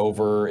Warrior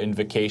over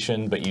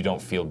Invocation, but you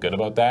don't feel good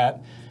about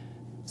that.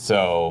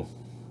 So,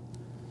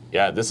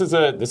 yeah, this is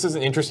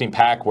an interesting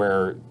pack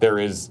where there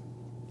is,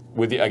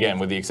 with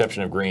the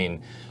exception of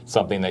green,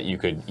 something that you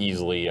could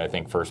easily, I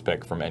think, first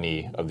pick from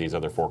any of these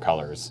other 4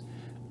 colors.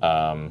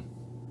 And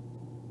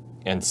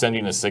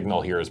sending a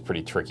signal here is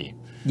pretty tricky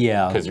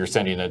Yeah.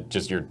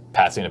 because you're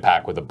passing a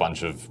pack with a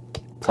bunch of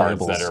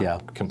cards that Playables, are yeah.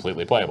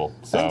 completely playable.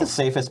 I So think the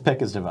safest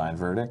pick is Divine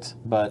Verdict,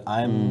 but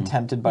I'm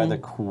tempted by the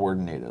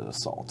Coordinated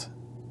Assault.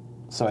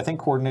 So I think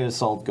Coordinated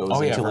Assault goes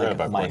Oh, yeah, I into forgot like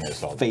about my Coordinated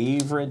Assault.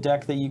 favorite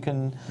deck that you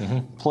can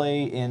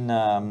play in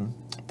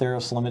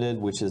Theros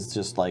Limited, which is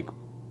just like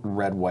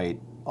red, white,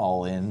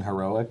 all in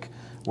heroic,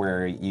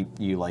 where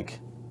you like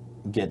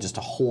get just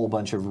a whole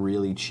bunch of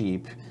really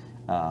cheap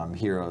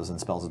heroes and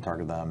spells that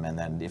target them, and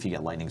then if you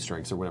get lightning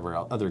strikes or whatever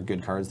other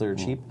good cards that are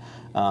cheap.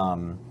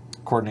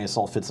 Coordinated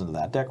Assault fits into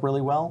that deck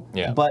really well.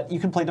 Yeah. But you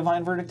can play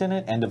Divine Verdict in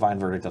it, and Divine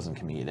Verdict doesn't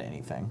commit you to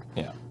anything.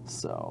 yeah.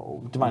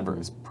 So Divine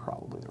Verdict is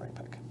probably the right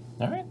pick.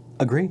 All right.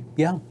 Agree.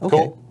 Yeah. Okay.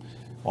 Cool.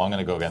 Well, I'm going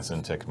to go against it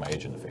and take my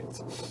Agent of Fates.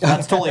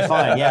 That's totally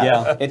fine. Yeah.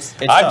 Yeah. It's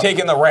I'm tough.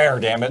 taking the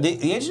rare, damn it.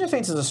 The Agent of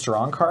Fates is a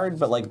strong card,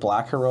 but like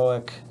Black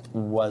Heroic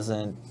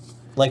wasn't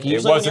like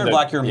usually when wasn't you're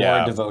Black, you're more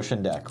yeah. a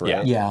devotion deck,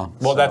 right? Yeah.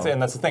 Well, So-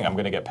 that's the thing. I'm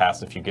going to get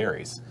past a few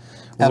Garys.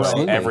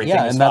 Absolutely. So everything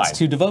yeah, is and that's fine.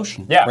 2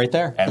 devotion. Yeah, Right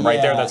there. And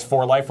right there, Yeah. that's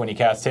 4 life when you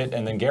cast hit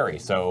and then Gary.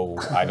 So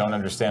I don't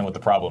understand what the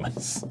problem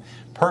is.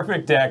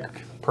 Perfect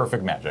deck,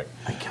 perfect magic.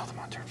 I killed him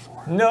on turn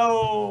 4.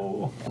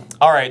 No.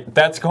 All right,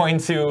 that's going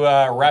to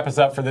wrap us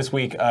up for this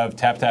week of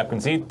Tap Tap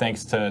Concede.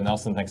 Thanks to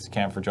Nelson, thanks to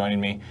Cam for joining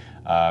me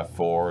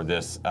for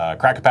this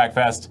Crack-A-Pack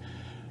Fest.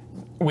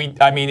 We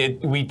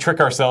trick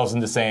ourselves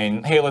into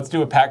saying, hey, let's do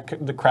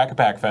the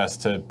Crack-A-Pack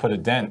Fest to put a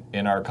dent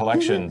in our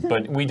collection,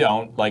 but we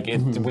don't.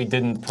 We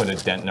didn't put a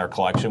dent in our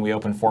collection. We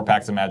opened 4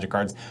 packs of Magic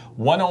cards.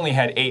 One only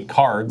had 8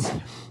 cards,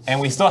 and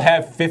we still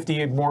have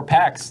 50 more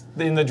packs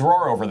in the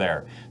drawer over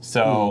there.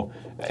 So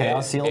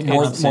Chaos Seals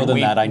More It's- than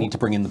we- that, I need to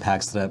bring in the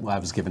packs that I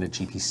was given at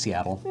GP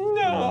Seattle.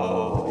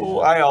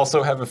 No, I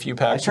also have a few I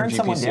packs from turned GP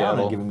someone down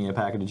Seattle. and given me a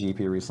packet of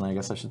GP recently. I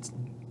guess I should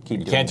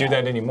keep doing Can't do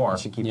that anymore. I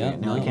should keep Yeah, doing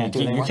it. No, no. you can't do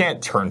it You anymore?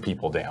 can't turn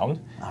people down.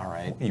 All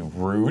right. You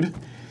rude.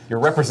 You're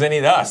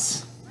representing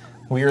us.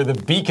 We are the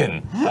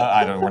beacon.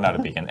 We're not a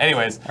beacon.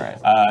 Anyways, All right.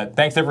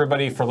 thanks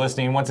everybody for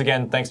listening. Once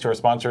again, thanks to our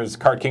sponsors,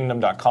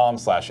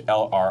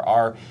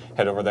 cardkingdom.com/LRR.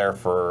 Head over there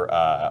for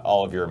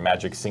all of your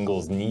Magic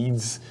singles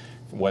needs.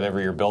 Whatever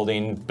you're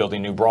building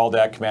new Brawl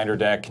deck, Commander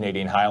deck,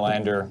 Canadian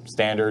Highlander,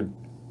 Standard.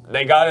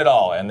 They got it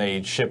all, and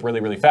they ship really,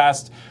 really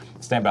fast.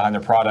 Stand behind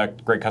their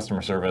product. Great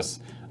customer service.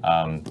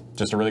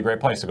 Just a really great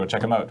place, so go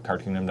check them out,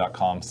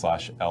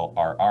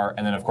 cardkingdom.com/LRR.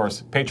 And then, of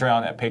course,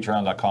 Patreon at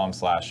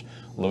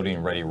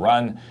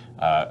patreon.com/loadingreadyrun.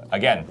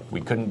 Again, we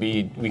couldn't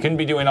be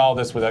doing all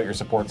this without your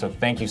support, so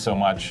thank you so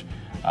much.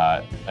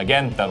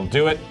 Again, that'll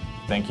do it.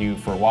 Thank you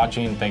for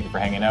watching. Thank you for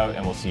hanging out,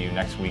 and we'll see you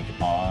next week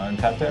on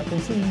Tap Tap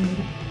Concede.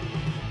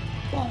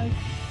 Bye.